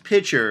Best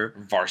Picture,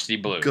 Varsity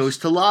Blues, goes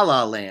to La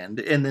La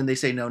Land. And then they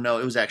say, no,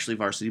 it was actually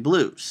Varsity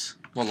Blues.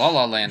 Well, La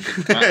La Land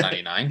didn't come out in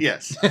 99.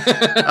 Yes.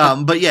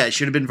 But yeah, it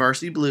should have been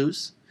Varsity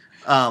Blues.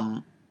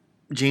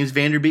 James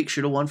Van Der Beek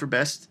should have won for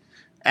Best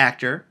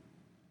Actor.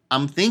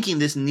 I'm thinking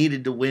this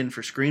needed to win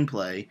for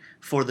Screenplay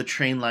for The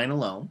Train Line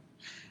Alone.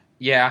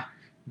 Yeah.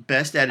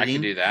 Best editing. I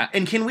can do that.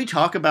 And can we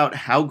talk about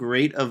how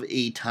great of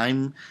a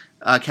time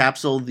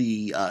capsule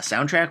the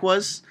soundtrack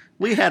was?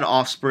 We had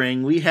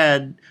Offspring. We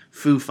had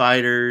Foo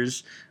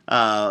Fighters.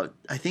 I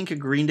think a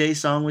Green Day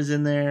song was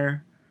in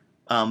there.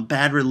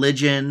 Bad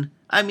Religion.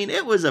 I mean,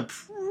 it was a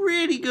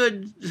pretty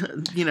good,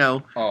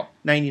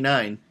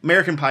 99.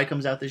 American Pie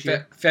comes out this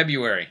year.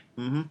 February.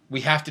 Mm-hmm.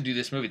 We have to do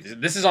this movie.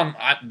 This is on...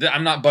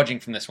 I'm not budging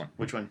from this one.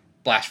 Which one?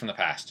 Blast from the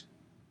Past.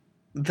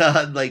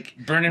 The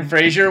Brendan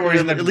Fraser, where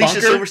he's in the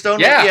Alicia bunker? Silverstone?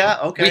 Yeah,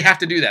 okay. We have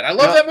to do that. I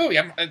love that movie.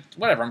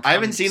 I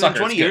haven't seen it in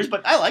 20 years,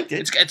 but I liked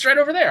it. It's right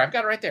over there. I've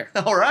got it right there.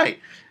 All right.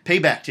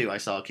 Payback, too, I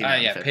saw came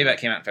out in February. Payback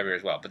came out in February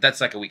as well, but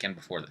that's like a weekend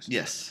before this.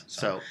 Yes,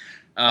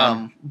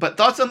 but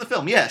thoughts on the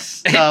film?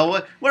 Yes.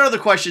 What other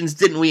questions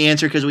didn't we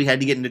answer because we had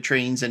to get into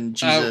trains and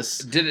Jesus?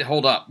 Did it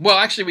hold up? Well,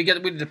 actually, we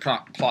did the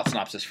plot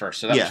synopsis first,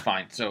 so that was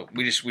fine. So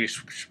we just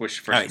switched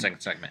first and second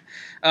segment.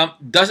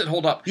 Does it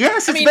hold up?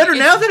 Yes, it's better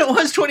now than it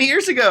was 20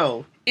 years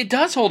ago. It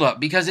does hold up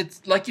because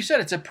it's like you said,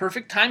 it's a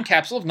perfect time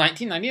capsule of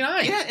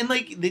 1999. Yeah,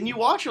 and then you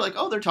watch, you're like,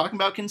 oh, they're talking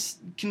about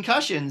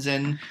concussions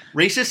and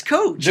racist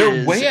coaches.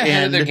 They're way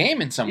ahead of their game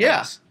in some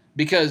ways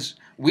because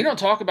we don't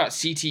talk about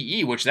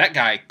CTE, which that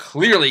guy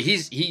clearly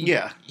he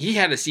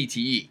had a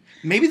CTE.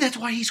 Maybe that's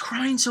why he's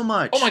crying so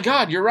much. Oh my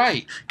God, you're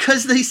right.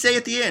 Because they say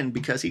at the end,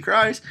 because he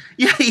cries.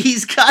 Yeah,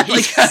 he's got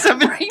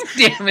brain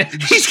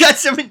damage. He's got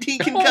 17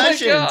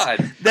 concussions. Oh my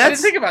God. I didn't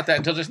think about that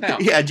until just now.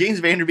 Yeah, James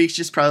Van Der Beek's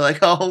just probably like,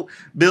 oh,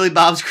 Billy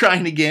Bob's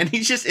crying again.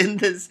 He's just in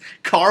this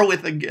car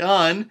with a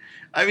gun.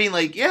 I mean,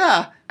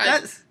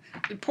 that's...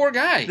 Poor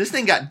guy. This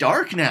thing got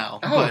dark now.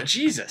 Oh,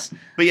 Jesus.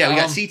 But yeah, we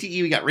got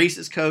CTE, we got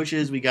racist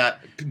coaches, we got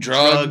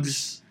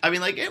drugs. I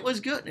mean, it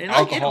was good. And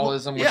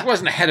alcoholism, which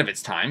wasn't ahead of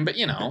its time, but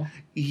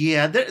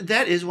Yeah,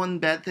 that is one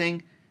bad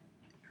thing.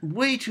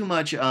 Way too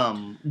much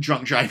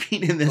drunk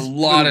driving in this movie.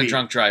 A lot of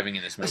drunk driving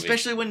in this movie.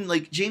 Especially when,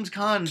 James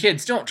Caan...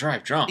 Kids, don't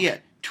drive drunk. Yeah,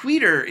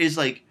 Tweeter is,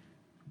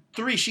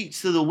 3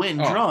 sheets to the wind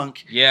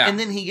drunk. Yeah. And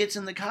then he gets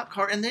in the cop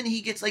car, and then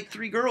he gets,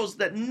 3 girls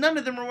that none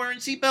of them are wearing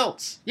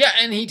seatbelts. Yeah,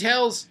 and he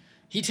tells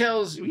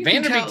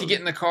Van Der Beek to get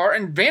in the car,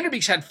 and Van Der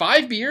Beek's had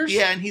 5 beers.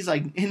 Yeah, and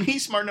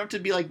he's smart enough to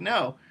be like,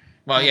 no.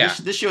 Well, yeah.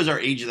 This shows our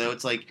age, though.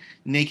 It's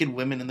naked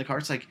women in the car.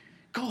 It's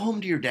go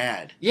home to your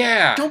dad.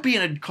 Yeah. Don't be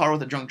in a car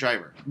with a drunk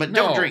driver. But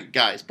don't drink,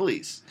 guys,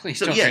 please. Please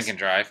don't drink and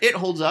drive. It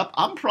holds up.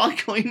 I'm probably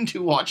going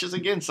to watch this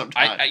again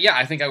sometime.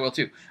 I think I will,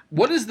 too.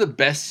 What is the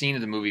best scene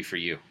of the movie for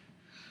you?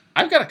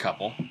 I've got a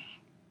couple.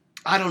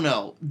 I don't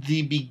know.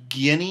 The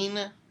beginning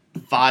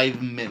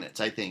 5 minutes,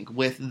 I think,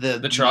 with the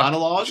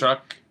monologue.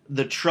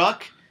 The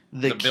truck,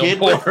 the kid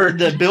billboard. with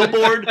the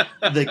billboard,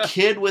 the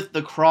kid with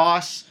the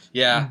cross,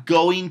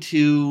 going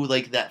to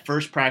that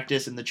first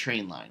practice in the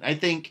train line. I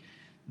think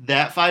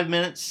that 5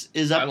 minutes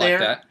is up there.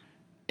 That.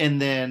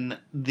 And then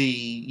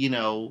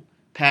the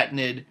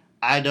patented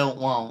 "I don't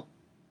want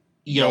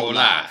your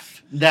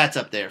life." That's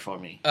up there for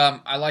me.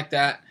 I like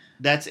that.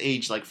 That's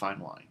aged like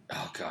fine wine.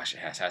 Oh gosh, it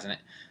hasn't it?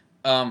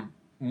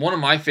 One of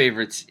my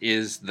favorites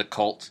is the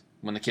cult.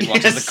 When the kid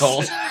watches the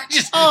cult.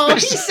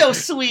 He's so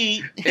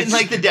sweet. And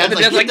the dad's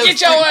like, get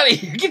your out of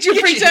here. Get your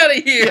freaks out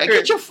of here. Yeah,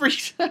 get your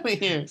freaks out of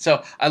here.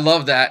 So I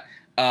love that.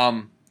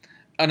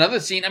 Another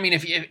scene, I mean,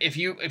 if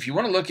you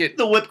want to look at...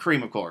 The whipped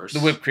cream, of course.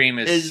 The whipped cream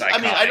is iconic. I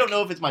mean, I don't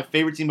know if it's my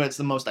favorite scene, but it's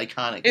the most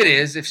iconic. It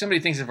is. If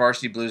somebody thinks of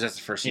Varsity Blues, that's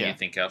the first scene you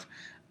think of.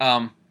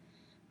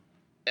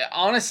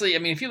 Honestly, I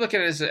mean, if you look at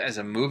it as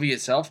a movie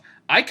itself,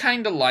 I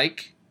kind of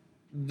like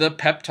the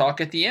pep talk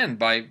at the end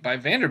by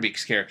Van Der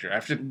Beek's character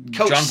after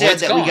Coach John said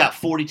Boyd's that gone. we got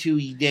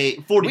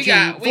 48 we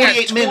got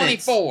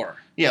minutes. 24.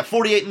 Yeah,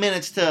 48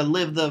 minutes to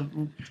live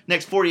the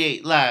next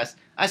 48 lives.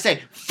 I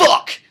say,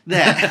 fuck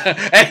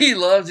that. And he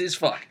loves his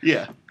fuck.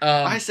 Yeah.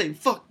 I say,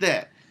 fuck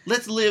that.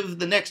 Let's live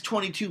the next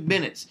 22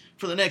 minutes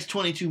for the next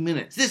 22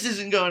 minutes. This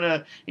isn't going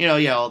to,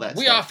 all that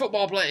we stuff. are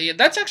football players.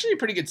 That's actually a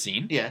pretty good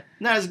scene. Yeah.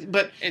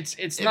 But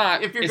it's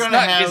not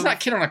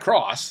Kid on a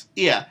Cross.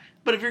 Yeah.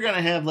 But if you're going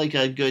to have a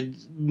good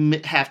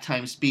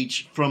halftime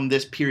speech from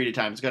this period of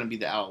time, it's going to be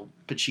the Al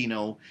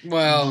Pacino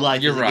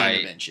Life is a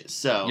Game of Inches.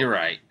 So you're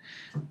right.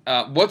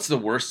 What's the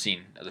worst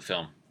scene of the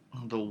film?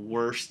 The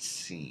worst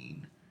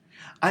scene?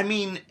 I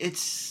mean,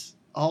 it's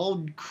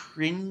all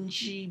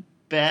cringy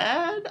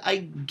bad. I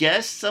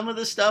guess some of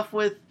the stuff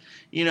with,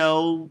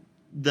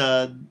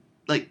 the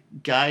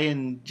guy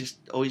and just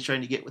always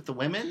trying to get with the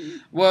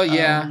women. Well,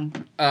 yeah.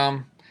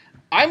 I'm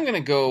going to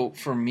go,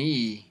 for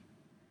me,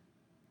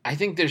 I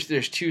think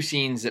there's 2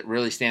 scenes that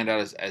really stand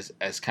out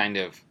as kind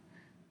of.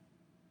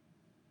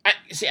 I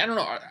don't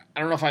know. I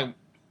don't know if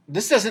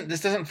this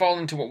doesn't fall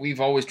into what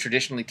we've always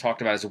traditionally talked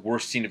about as the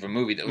worst scene of a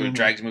movie that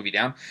drags a movie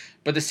down.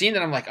 But the scene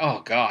that I'm like,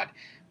 oh God,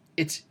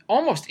 it's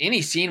almost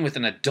any scene with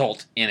an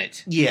adult in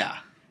it. Yeah,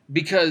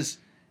 because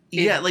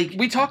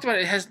we talked about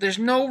it. There's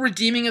no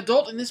redeeming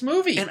adult in this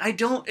movie, and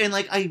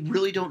I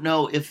really don't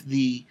know if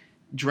the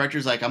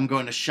director's I'm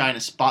going to shine a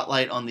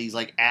spotlight on these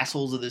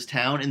assholes of this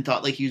town and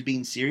thought he was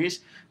being serious.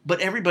 But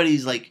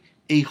everybody's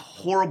a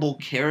horrible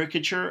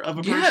caricature of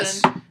a person.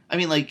 Yes. I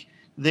mean,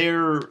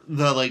 they're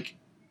the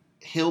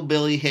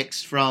hillbilly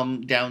hicks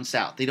from down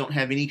south. They don't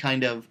have any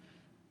kind of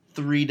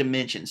 3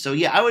 dimensions. So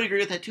yeah, I would agree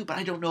with that too. But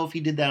I don't know if he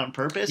did that on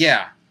purpose.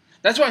 Yeah,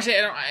 that's why I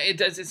say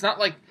it's not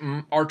like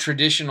our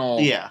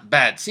traditional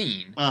bad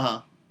scene.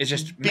 It's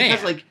just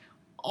because like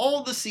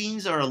all the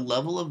scenes are a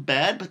level of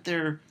bad, but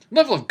they're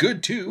level of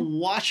good too.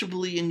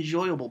 Watchably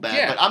enjoyable bad.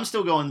 Yeah. But I'm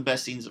still going the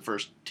best scenes the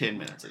first 10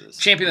 minutes of this.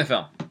 Champion of the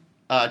film.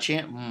 I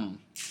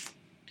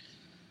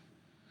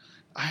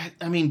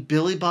mean,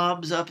 Billy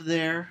Bob's up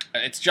there.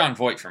 It's Jon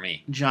Voight for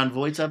me. Jon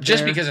Voight's up just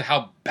there. Just because of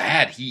how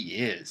bad he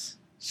is.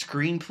 The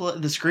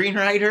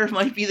screenwriter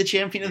might be the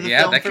champion of the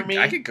film for me.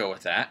 I could go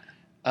with that.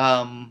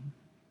 I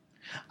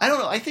don't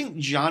know. I think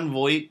Jon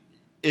Voight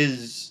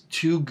is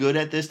too good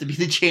at this to be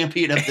the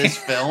champion of this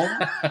film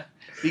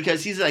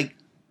because he's like,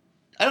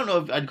 I don't know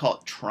if I'd call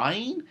it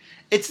trying.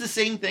 It's the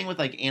same thing with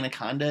like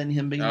Anaconda and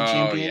him being the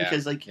champion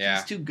because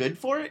he's too good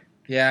for it.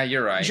 Yeah,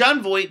 you're right.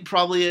 Jon Voight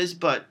probably is,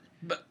 but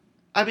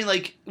I mean,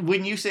 like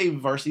when you say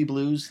Varsity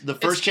Blues, the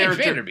first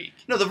character. Vanderbeek.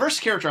 No, the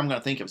first character I'm going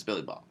to think of is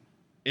Billy Bob.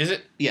 Is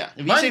it? Yeah.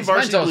 If you say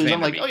Varsity Blues,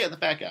 I'm like, oh yeah, the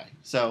fat guy.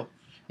 So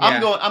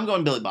I'm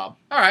going Billy Bob.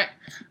 All right,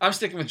 I'm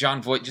sticking with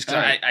Jon Voight just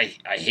because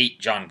I hate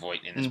Jon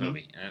Voight in this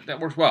movie. That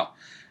works well.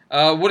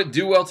 Would it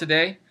do well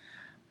today?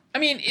 I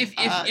mean,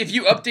 if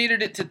you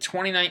updated it to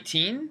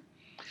 2019,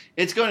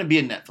 it's going to be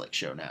a Netflix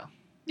show now.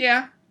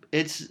 Yeah.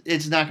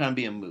 It's not going to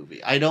be a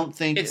movie. I don't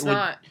think it's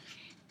not.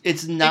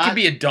 It's not. It could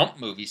be a dump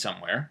movie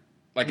somewhere,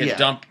 like a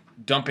dump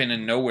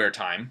in nowhere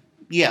time.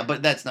 Yeah,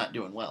 but that's not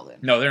doing well then.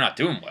 No, they're not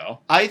doing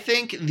well. I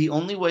think the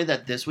only way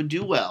that this would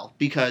do well,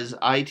 because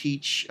I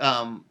teach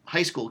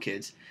high school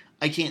kids,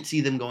 I can't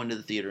see them going to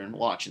the theater and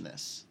watching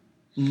this.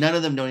 None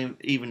of them don't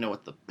even know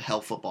what the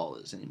hell football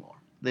is anymore.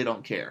 They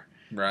don't care.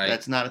 Right.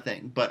 That's not a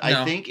thing. But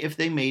I think if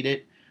they made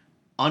it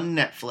on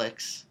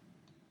Netflix,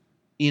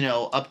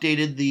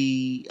 updated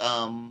the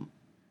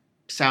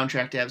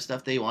soundtrack to have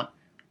stuff they want,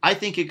 I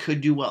think it could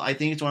do well. I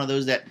think it's one of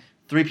those that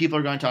 3 people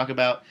are going to talk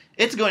about.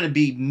 It's going to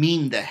be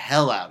memed the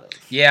hell out of.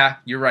 Yeah,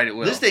 you're right, it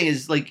will. This thing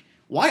is like,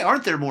 why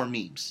aren't there more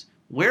memes?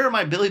 Where are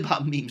my Billy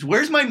Bob memes?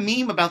 Where's my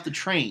meme about the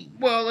train?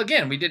 Well,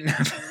 again, we didn't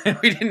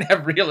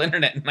have real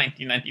internet in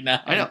 1999.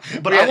 I know,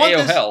 but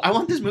I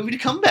want this movie to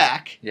come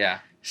back. Yeah.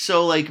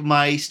 So like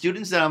my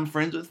students that I'm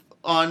friends with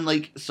on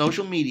like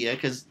social media,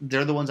 because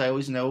they're the ones I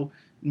always know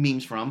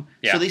memes from.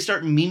 Yeah. So they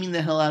start memeing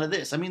the hell out of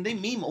this. I mean, they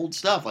meme old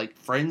stuff like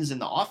Friends in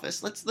the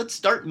Office. Let's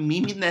start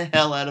memeing the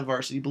hell out of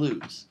Varsity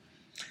Blues.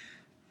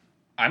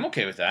 I'm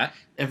okay with that.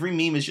 Every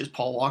meme is just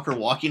Paul Walker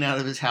walking out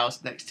of his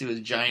house next to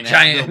his giant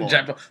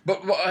billboard.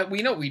 But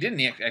we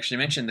didn't actually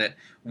mention that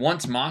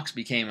once Mox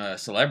became a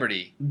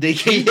celebrity, they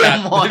gave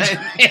him one.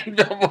 Giant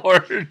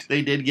billboard.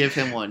 They did give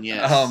him one,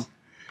 yes.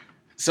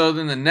 So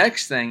then the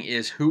next thing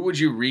is, who would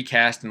you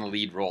recast in the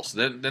lead role?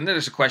 So then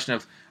there's a question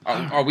of,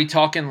 are we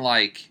talking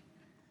like,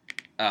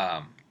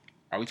 All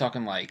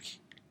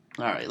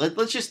right,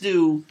 let's just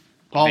do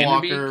Paul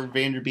Walker,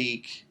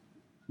 Vanderbeek,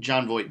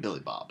 Jon Voight,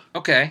 Billy Bob.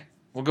 Okay.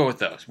 We'll go with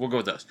those. All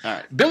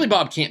right. Billy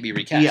Bob can't be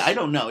recast. Yeah, I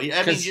don't know. I mean,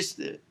 I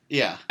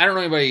don't know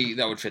anybody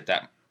that would fit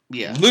that.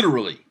 Yeah.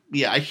 Literally.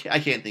 Yeah, I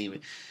can't think of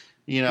it.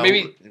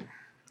 Maybe.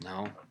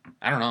 No.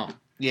 I don't know.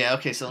 Yeah,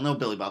 okay, so no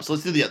Billy Bob. So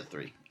let's do the other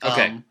 3.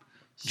 Okay.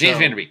 James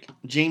Vanderbeek.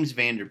 James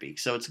Vanderbeek.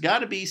 So it's got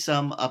to be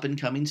some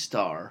up-and-coming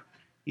star.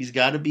 He's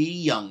got to be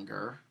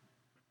younger.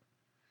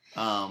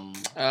 I'm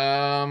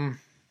trying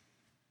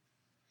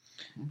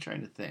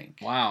to think.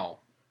 Wow.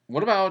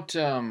 What about...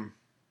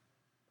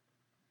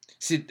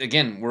 See,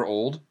 again, we're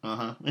old.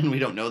 And we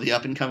don't know the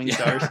up-and-coming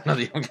stars. Know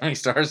the up-and-coming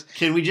stars.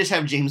 Can we just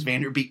have James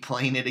Vanderbeek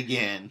playing it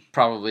again?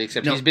 Probably,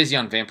 except he's busy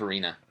on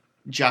Vampirina.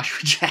 Joshua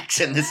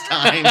Jackson this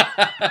time.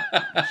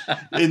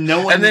 And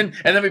then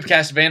we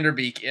cast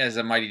Vanderbeek as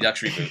a Mighty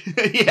Ducks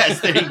reboot.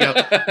 Yes, there you go.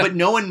 But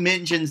no one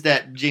mentions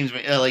that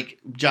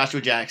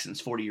Joshua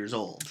Jackson's 40 years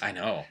old. I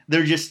know.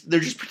 They're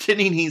just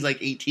pretending he's like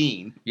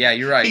 18. Yeah,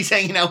 you're right. He's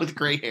hanging out with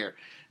gray hair.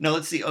 No,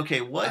 let's see. Okay,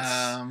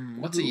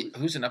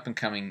 who's an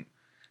up-and-coming...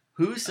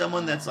 Who's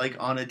someone that's like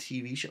on a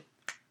TV show?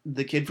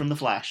 The kid from The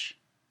Flash,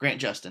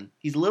 Grant Gustin.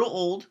 He's a little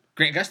old.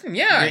 Grant Gustin,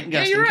 yeah. Grant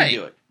Gustin you're right.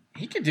 Can do it.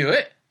 He could do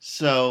it.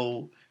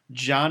 So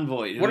Jon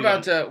Voight. What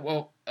about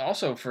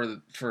also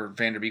for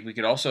Vanderbeek, we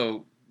could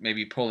also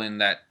maybe pull in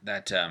that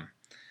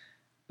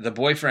the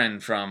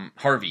boyfriend from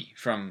Harvey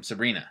from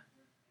Sabrina.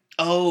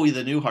 Oh,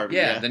 the new Harvey.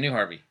 Yeah, the new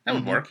Harvey. That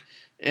would work.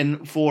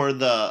 And for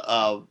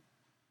the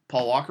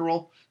Paul Walker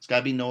role, it's got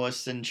to be Noah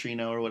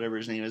Centineo or whatever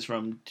his name is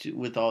from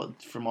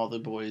all the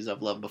boys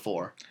I've loved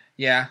before.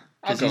 Yeah,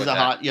 because he's a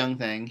hot young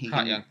thing.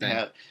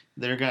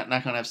 They're not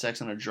going to have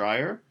sex on a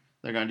dryer.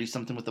 They're going to do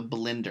something with a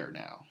blender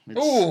now.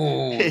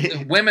 Oh,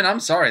 women! I'm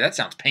sorry, that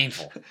sounds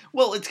painful.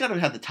 Well, it's got to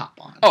have the top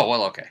on. Oh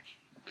well, okay.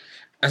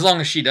 As long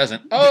as she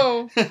doesn't.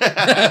 Oh.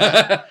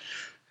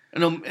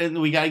 And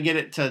we got to get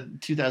it to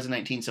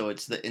 2019, so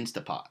it's the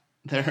Instapot.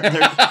 They're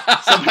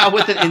somehow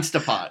with an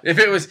Instapot. If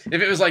it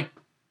was like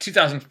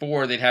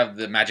 2004, they'd have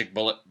the Magic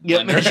Bullet blender.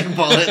 Yep, Magic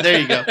Bullet. There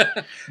you go.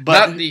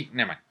 But never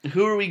mind.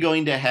 Who are we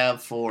going to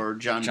have for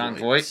Jon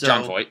Voight?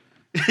 Jon Voight.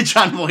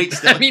 Jon Voight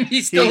still. I mean,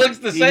 he still looks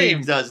the same.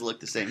 He does look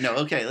the same. No,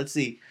 okay, let's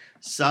see.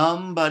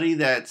 Somebody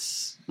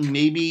that's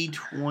maybe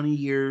 20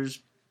 years.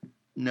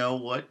 No,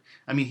 what?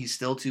 I mean, he's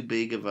still too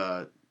big of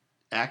a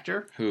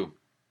actor. Who?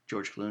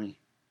 George Clooney.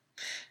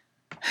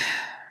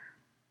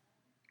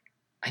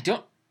 I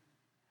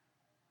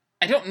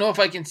don't know if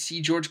I can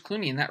see George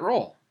Clooney in that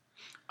role.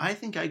 I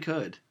think I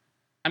could.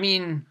 I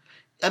mean,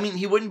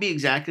 he wouldn't be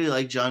exactly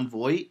like Jon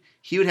Voight.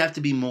 He would have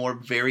to be more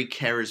very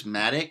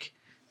charismatic.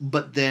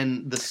 But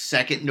then the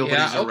second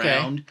nobody's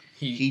around,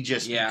 he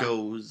just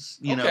goes,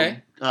 you know,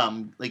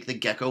 like the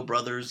Gecko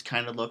Brothers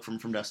kind of look from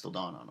Dusk Till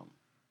Dawn on him.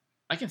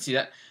 I can see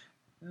that.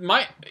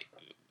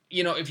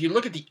 If you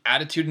look at the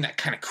attitude and that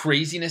kind of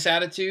craziness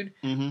attitude,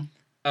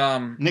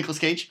 Nicolas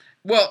Cage.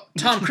 Well,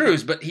 Tom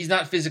Cruise, but he's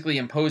not physically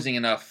imposing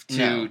enough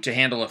to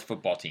handle a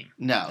football team.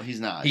 No, he's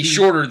not. He's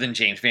shorter than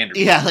James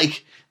Vanderbilt. Yeah,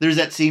 like there's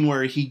that scene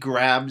where he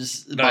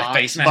grabs the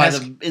face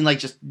mask and like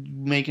just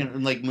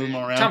making like moving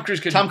around. Tom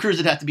Cruise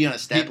would have to be on a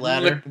step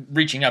ladder,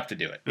 reaching up to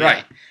do it. Yeah.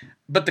 Right,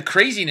 but the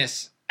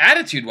craziness,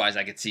 attitude-wise,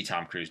 I could see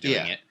Tom Cruise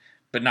doing it,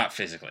 but not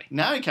physically.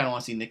 Now I kind of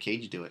want to see Nick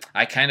Cage do it.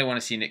 I kind of want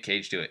to see Nick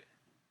Cage do it.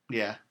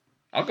 Yeah,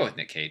 I'll go with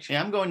Nick Cage.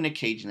 Yeah, I'm going Nick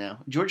Cage now.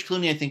 George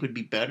Clooney, I think, would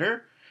be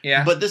better.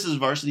 Yeah. But this is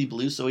Varsity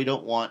Blues, so we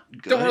don't want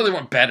good. Don't really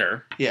want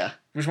better. Yeah.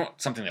 We just want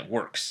something that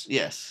works.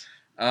 Yes.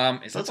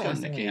 Is that the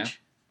last thing we have?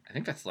 I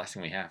think that's the last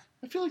thing we have.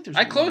 I feel like there's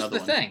I closed the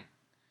thing.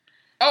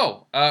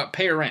 Oh,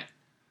 pay or rent.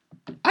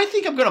 I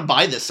think I'm going to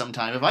buy this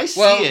sometime. If I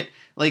see it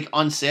like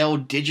on sale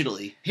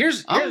digitally,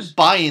 I'm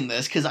buying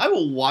this because I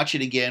will watch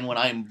it again when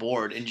I'm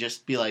bored and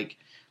just be like,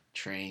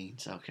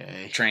 trains,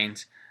 okay.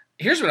 Trains.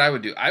 Here's what I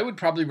would do. I would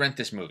probably rent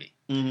this movie.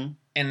 Mm-hmm.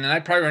 And then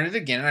I'd probably rent it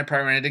again, and I'd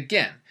probably rent it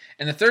again.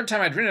 And the third time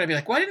I'd rent it, I'd be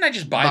like, why didn't I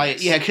just buy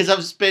this? Yeah, because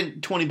I've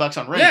spent $20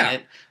 on renting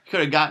it. Could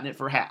have gotten it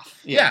for half.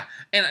 Yeah,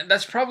 and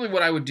that's probably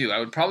what I would do. I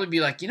would probably be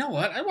like, you know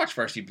what? I'd watch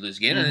Varsity Blues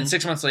again. And then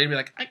 6 months later, be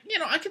like,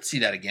 I could see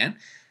that again.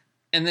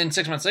 And then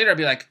 6 months later, I'd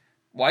be like,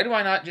 why do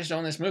I not just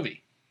own this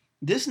movie?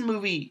 This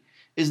movie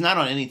is not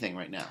on anything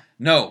right now.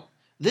 No.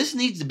 This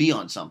needs to be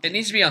on something. It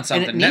needs to be on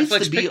something.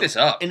 Netflix picked this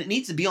up. And it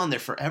needs to be on there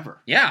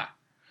forever. Yeah.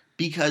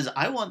 Because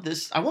I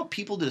want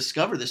people to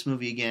discover this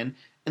movie again.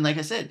 And like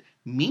I said,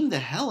 meme the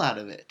hell out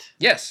of it.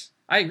 Yes,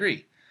 I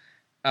agree.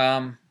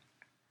 I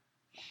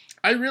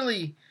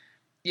really,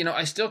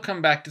 I still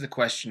come back to the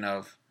question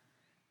of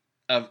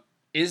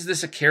is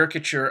this a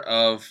caricature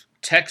of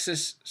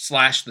Texas /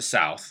 the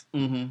South?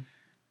 Mm-hmm.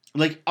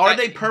 Like, are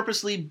they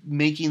purposely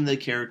making the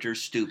characters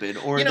stupid,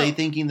 or are they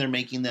thinking they're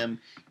making them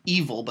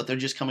evil, but they're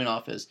just coming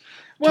off as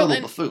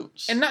total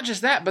buffoons? And not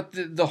just that, but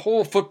the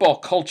whole football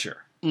culture.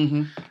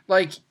 Mm-hmm.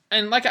 Like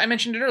I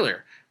mentioned it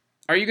earlier,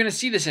 are you going to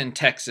see this in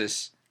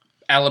Texas,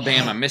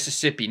 Alabama,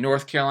 Mississippi,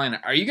 North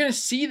Carolina? Are you going to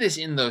see this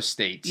in those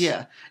states?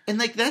 Yeah. And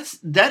like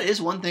that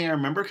is one thing I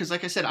remember, because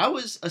like I said, I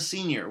was a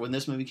senior when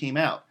this movie came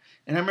out,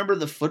 and I remember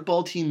the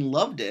football team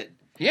loved it.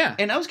 Yeah.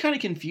 And I was kind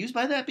of confused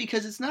by that,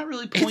 because it's not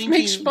really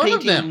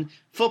painting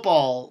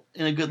football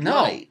in a good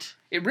light.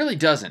 It really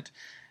doesn't.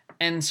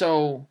 And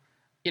so,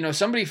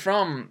 somebody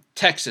from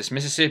Texas,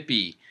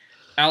 Mississippi,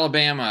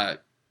 Alabama,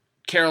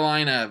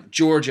 Carolina,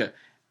 Georgia,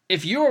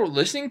 if you're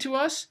listening to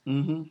us,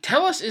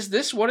 tell us, is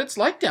this what it's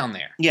like down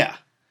there? Yeah.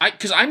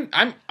 Because I'm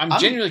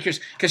genuinely curious.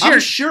 Because I'm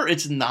sure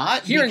it's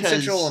not. Here in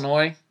Central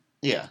Illinois,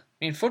 yeah. I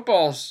mean,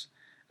 football's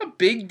a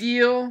big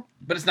deal,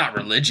 but it's not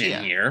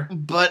religion here.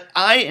 But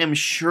I am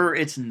sure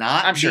it's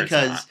not. I'm sure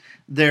because it's not.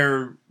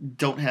 They're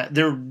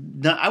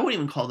not. I wouldn't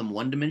even call them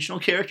one-dimensional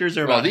characters.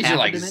 They're these are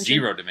like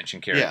zero-dimension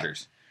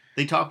characters. Yeah.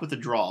 They talk with a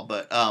draw,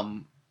 but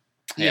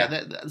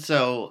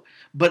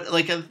but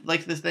like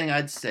the thing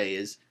I'd say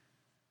is,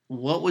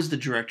 what was the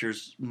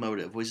director's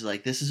motive? Was he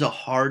like, this is a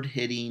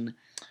hard-hitting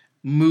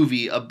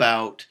movie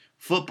about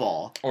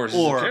football, or is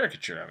this a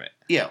caricature of it?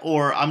 Yeah,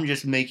 or I'm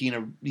just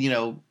making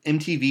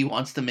MTV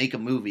wants to make a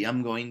movie.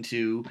 I'm going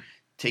to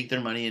take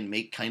their money and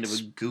make kind of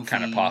a goofy,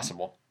 kind of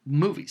possible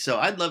movie. So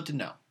I'd love to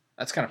know.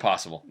 That's kind of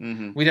possible.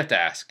 Mm-hmm. We'd have to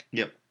ask.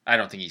 Yep. I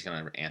don't think he's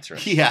going to answer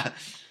us. Yeah.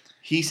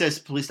 He says,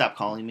 please stop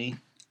calling me.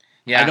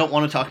 Yeah. I don't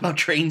want to talk about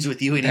trains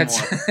with you anymore.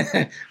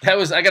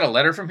 I got a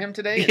letter from him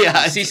today.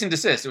 Yeah. Cease and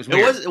desist. It was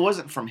weird. It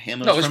wasn't from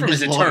him. It was from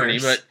his attorney,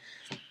 but...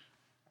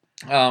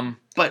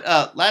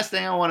 last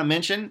thing I want to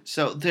mention,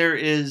 so there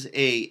is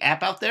a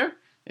app out there.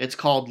 It's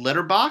called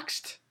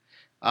Letterboxd.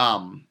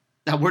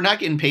 Now we're not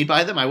getting paid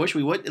by them. I wish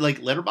we would, like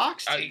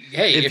Letterboxd.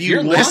 Hey, if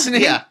you're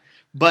listening, yeah.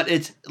 But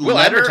it's we'll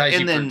advertise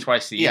you for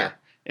twice a year. Yeah,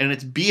 and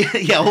it's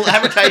we'll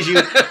advertise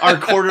you our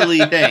quarterly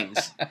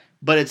things.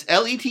 But it's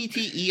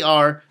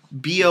LETTERBOXD.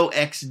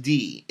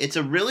 It's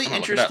a really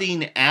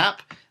interesting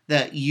app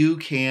that you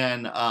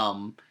can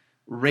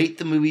rate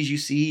the movies you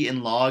see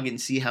and log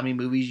and see how many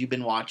movies you've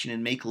been watching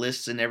and make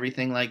lists and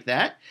everything like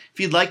that. If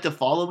you'd like to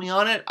follow me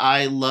on it,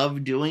 I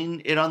love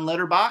doing it on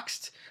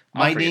Letterboxd.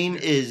 My name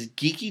is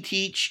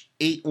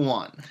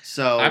GeekyTeach81.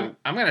 So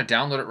I'm going to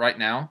download it right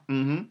now,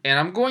 and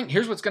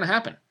here's what's going to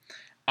happen.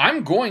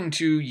 I'm going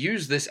to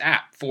use this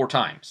app 4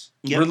 times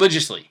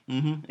religiously,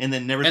 and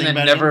then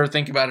never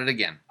think about it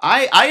again.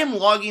 I am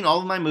logging all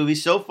of my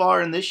movies so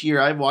far in this year.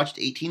 I've watched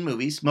 18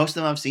 movies. Most of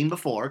them I've seen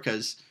before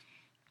because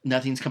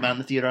Nothing's come out in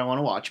the theater I want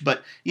to watch.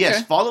 But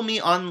yes, follow me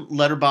on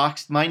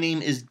Letterboxd. My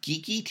name is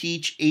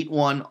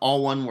GeekyTeach81,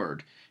 all one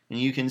word. And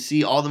you can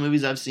see all the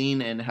movies I've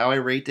seen and how I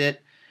rate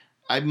it.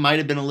 I might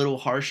have been a little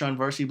harsh on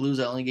Varsity Blues.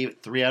 I only gave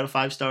it 3 out of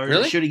 5 stars.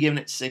 Really? I should have given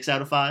it 6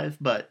 out of 5,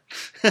 but...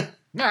 No,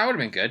 that would have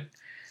been good.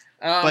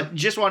 But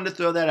just wanted to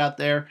throw that out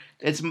there.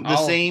 It's the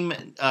same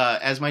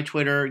as my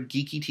Twitter,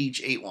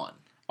 GeekyTeach81.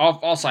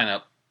 I'll sign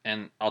up,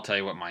 and I'll tell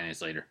you what mine is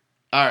later.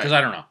 All right. Because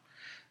I don't know.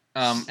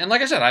 And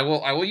like I said, I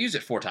will use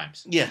it 4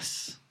 times.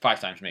 Yes.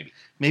 5 times, maybe.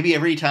 Maybe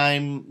every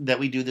time that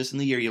we do this in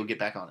the year, you'll get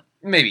back on it.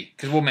 Maybe,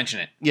 because we'll mention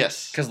it.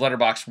 Yes. Because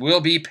Letterboxd will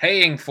be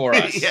paying for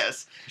us.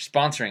 Yes.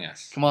 Sponsoring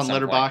us. Come on,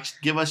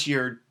 Letterboxd. Give us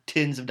your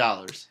tens of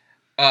dollars.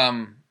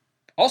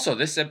 Also,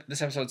 this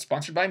episode is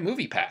sponsored by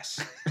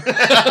MoviePass.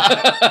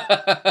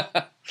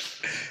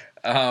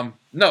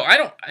 No, I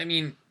don't. I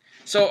mean,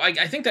 so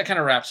I think that kind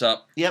of wraps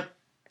up. Yep.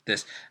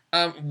 This.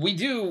 We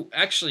do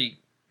actually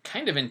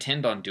kind of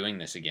intend on doing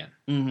this again.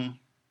 Mm-hmm.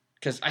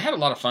 Because I had a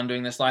lot of fun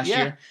doing this last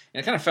year,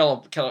 and it kind of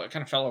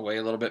fell away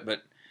a little bit.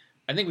 But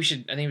I think we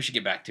should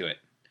get back to it.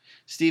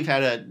 Steve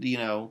had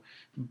a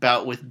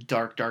bout with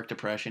dark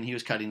depression. He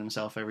was cutting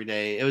himself every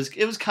day. It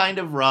was kind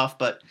of rough,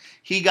 but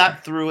he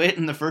got through it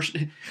in the first.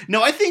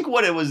 No, I think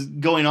what it was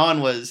going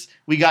on was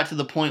we got to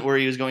the point where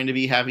he was going to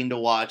be having to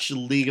watch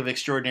League of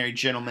Extraordinary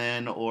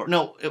Gentlemen or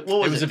no, what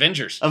was it? It was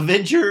Avengers.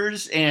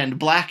 Avengers and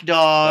Black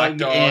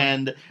Dog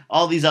and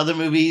all these other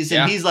movies,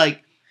 and he's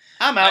like,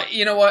 I'm out.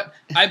 You know what?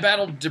 I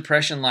battled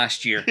depression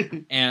last year,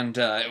 and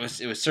it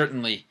was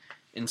certainly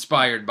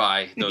inspired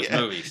by those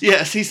movies.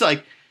 Yes, he's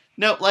like,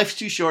 no, life's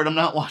too short. I'm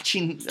not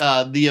watching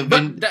that being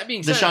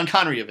said, the Sean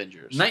Connery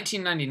Avengers.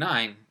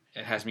 1999,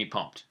 it has me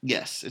pumped.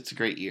 Yes, it's a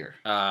great year.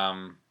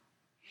 I'm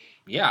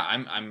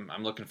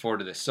looking forward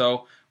to this.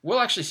 So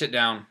we'll actually sit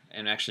down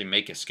and actually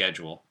make a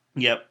schedule.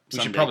 Yep, we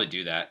should probably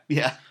do that.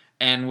 Yeah,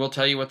 and we'll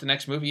tell you what the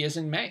next movie is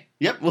in May.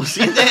 Yep, we'll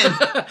see you then.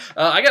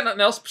 I got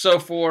nothing else. So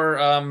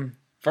for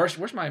first,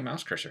 where's my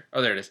mouse cursor?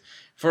 Oh, there it is.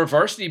 For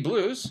Varsity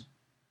Blues,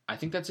 I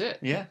think that's it.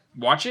 Yeah,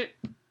 watch it.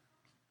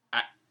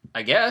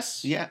 I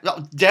guess. Yeah,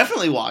 no,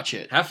 definitely watch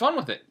it. Have fun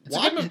with it. It's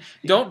a good movie.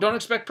 Don't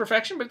expect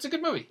perfection, but it's a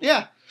good movie.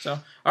 Yeah. So,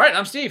 all right,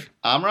 I'm Steve.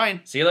 I'm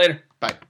Ryan. See you later. Bye.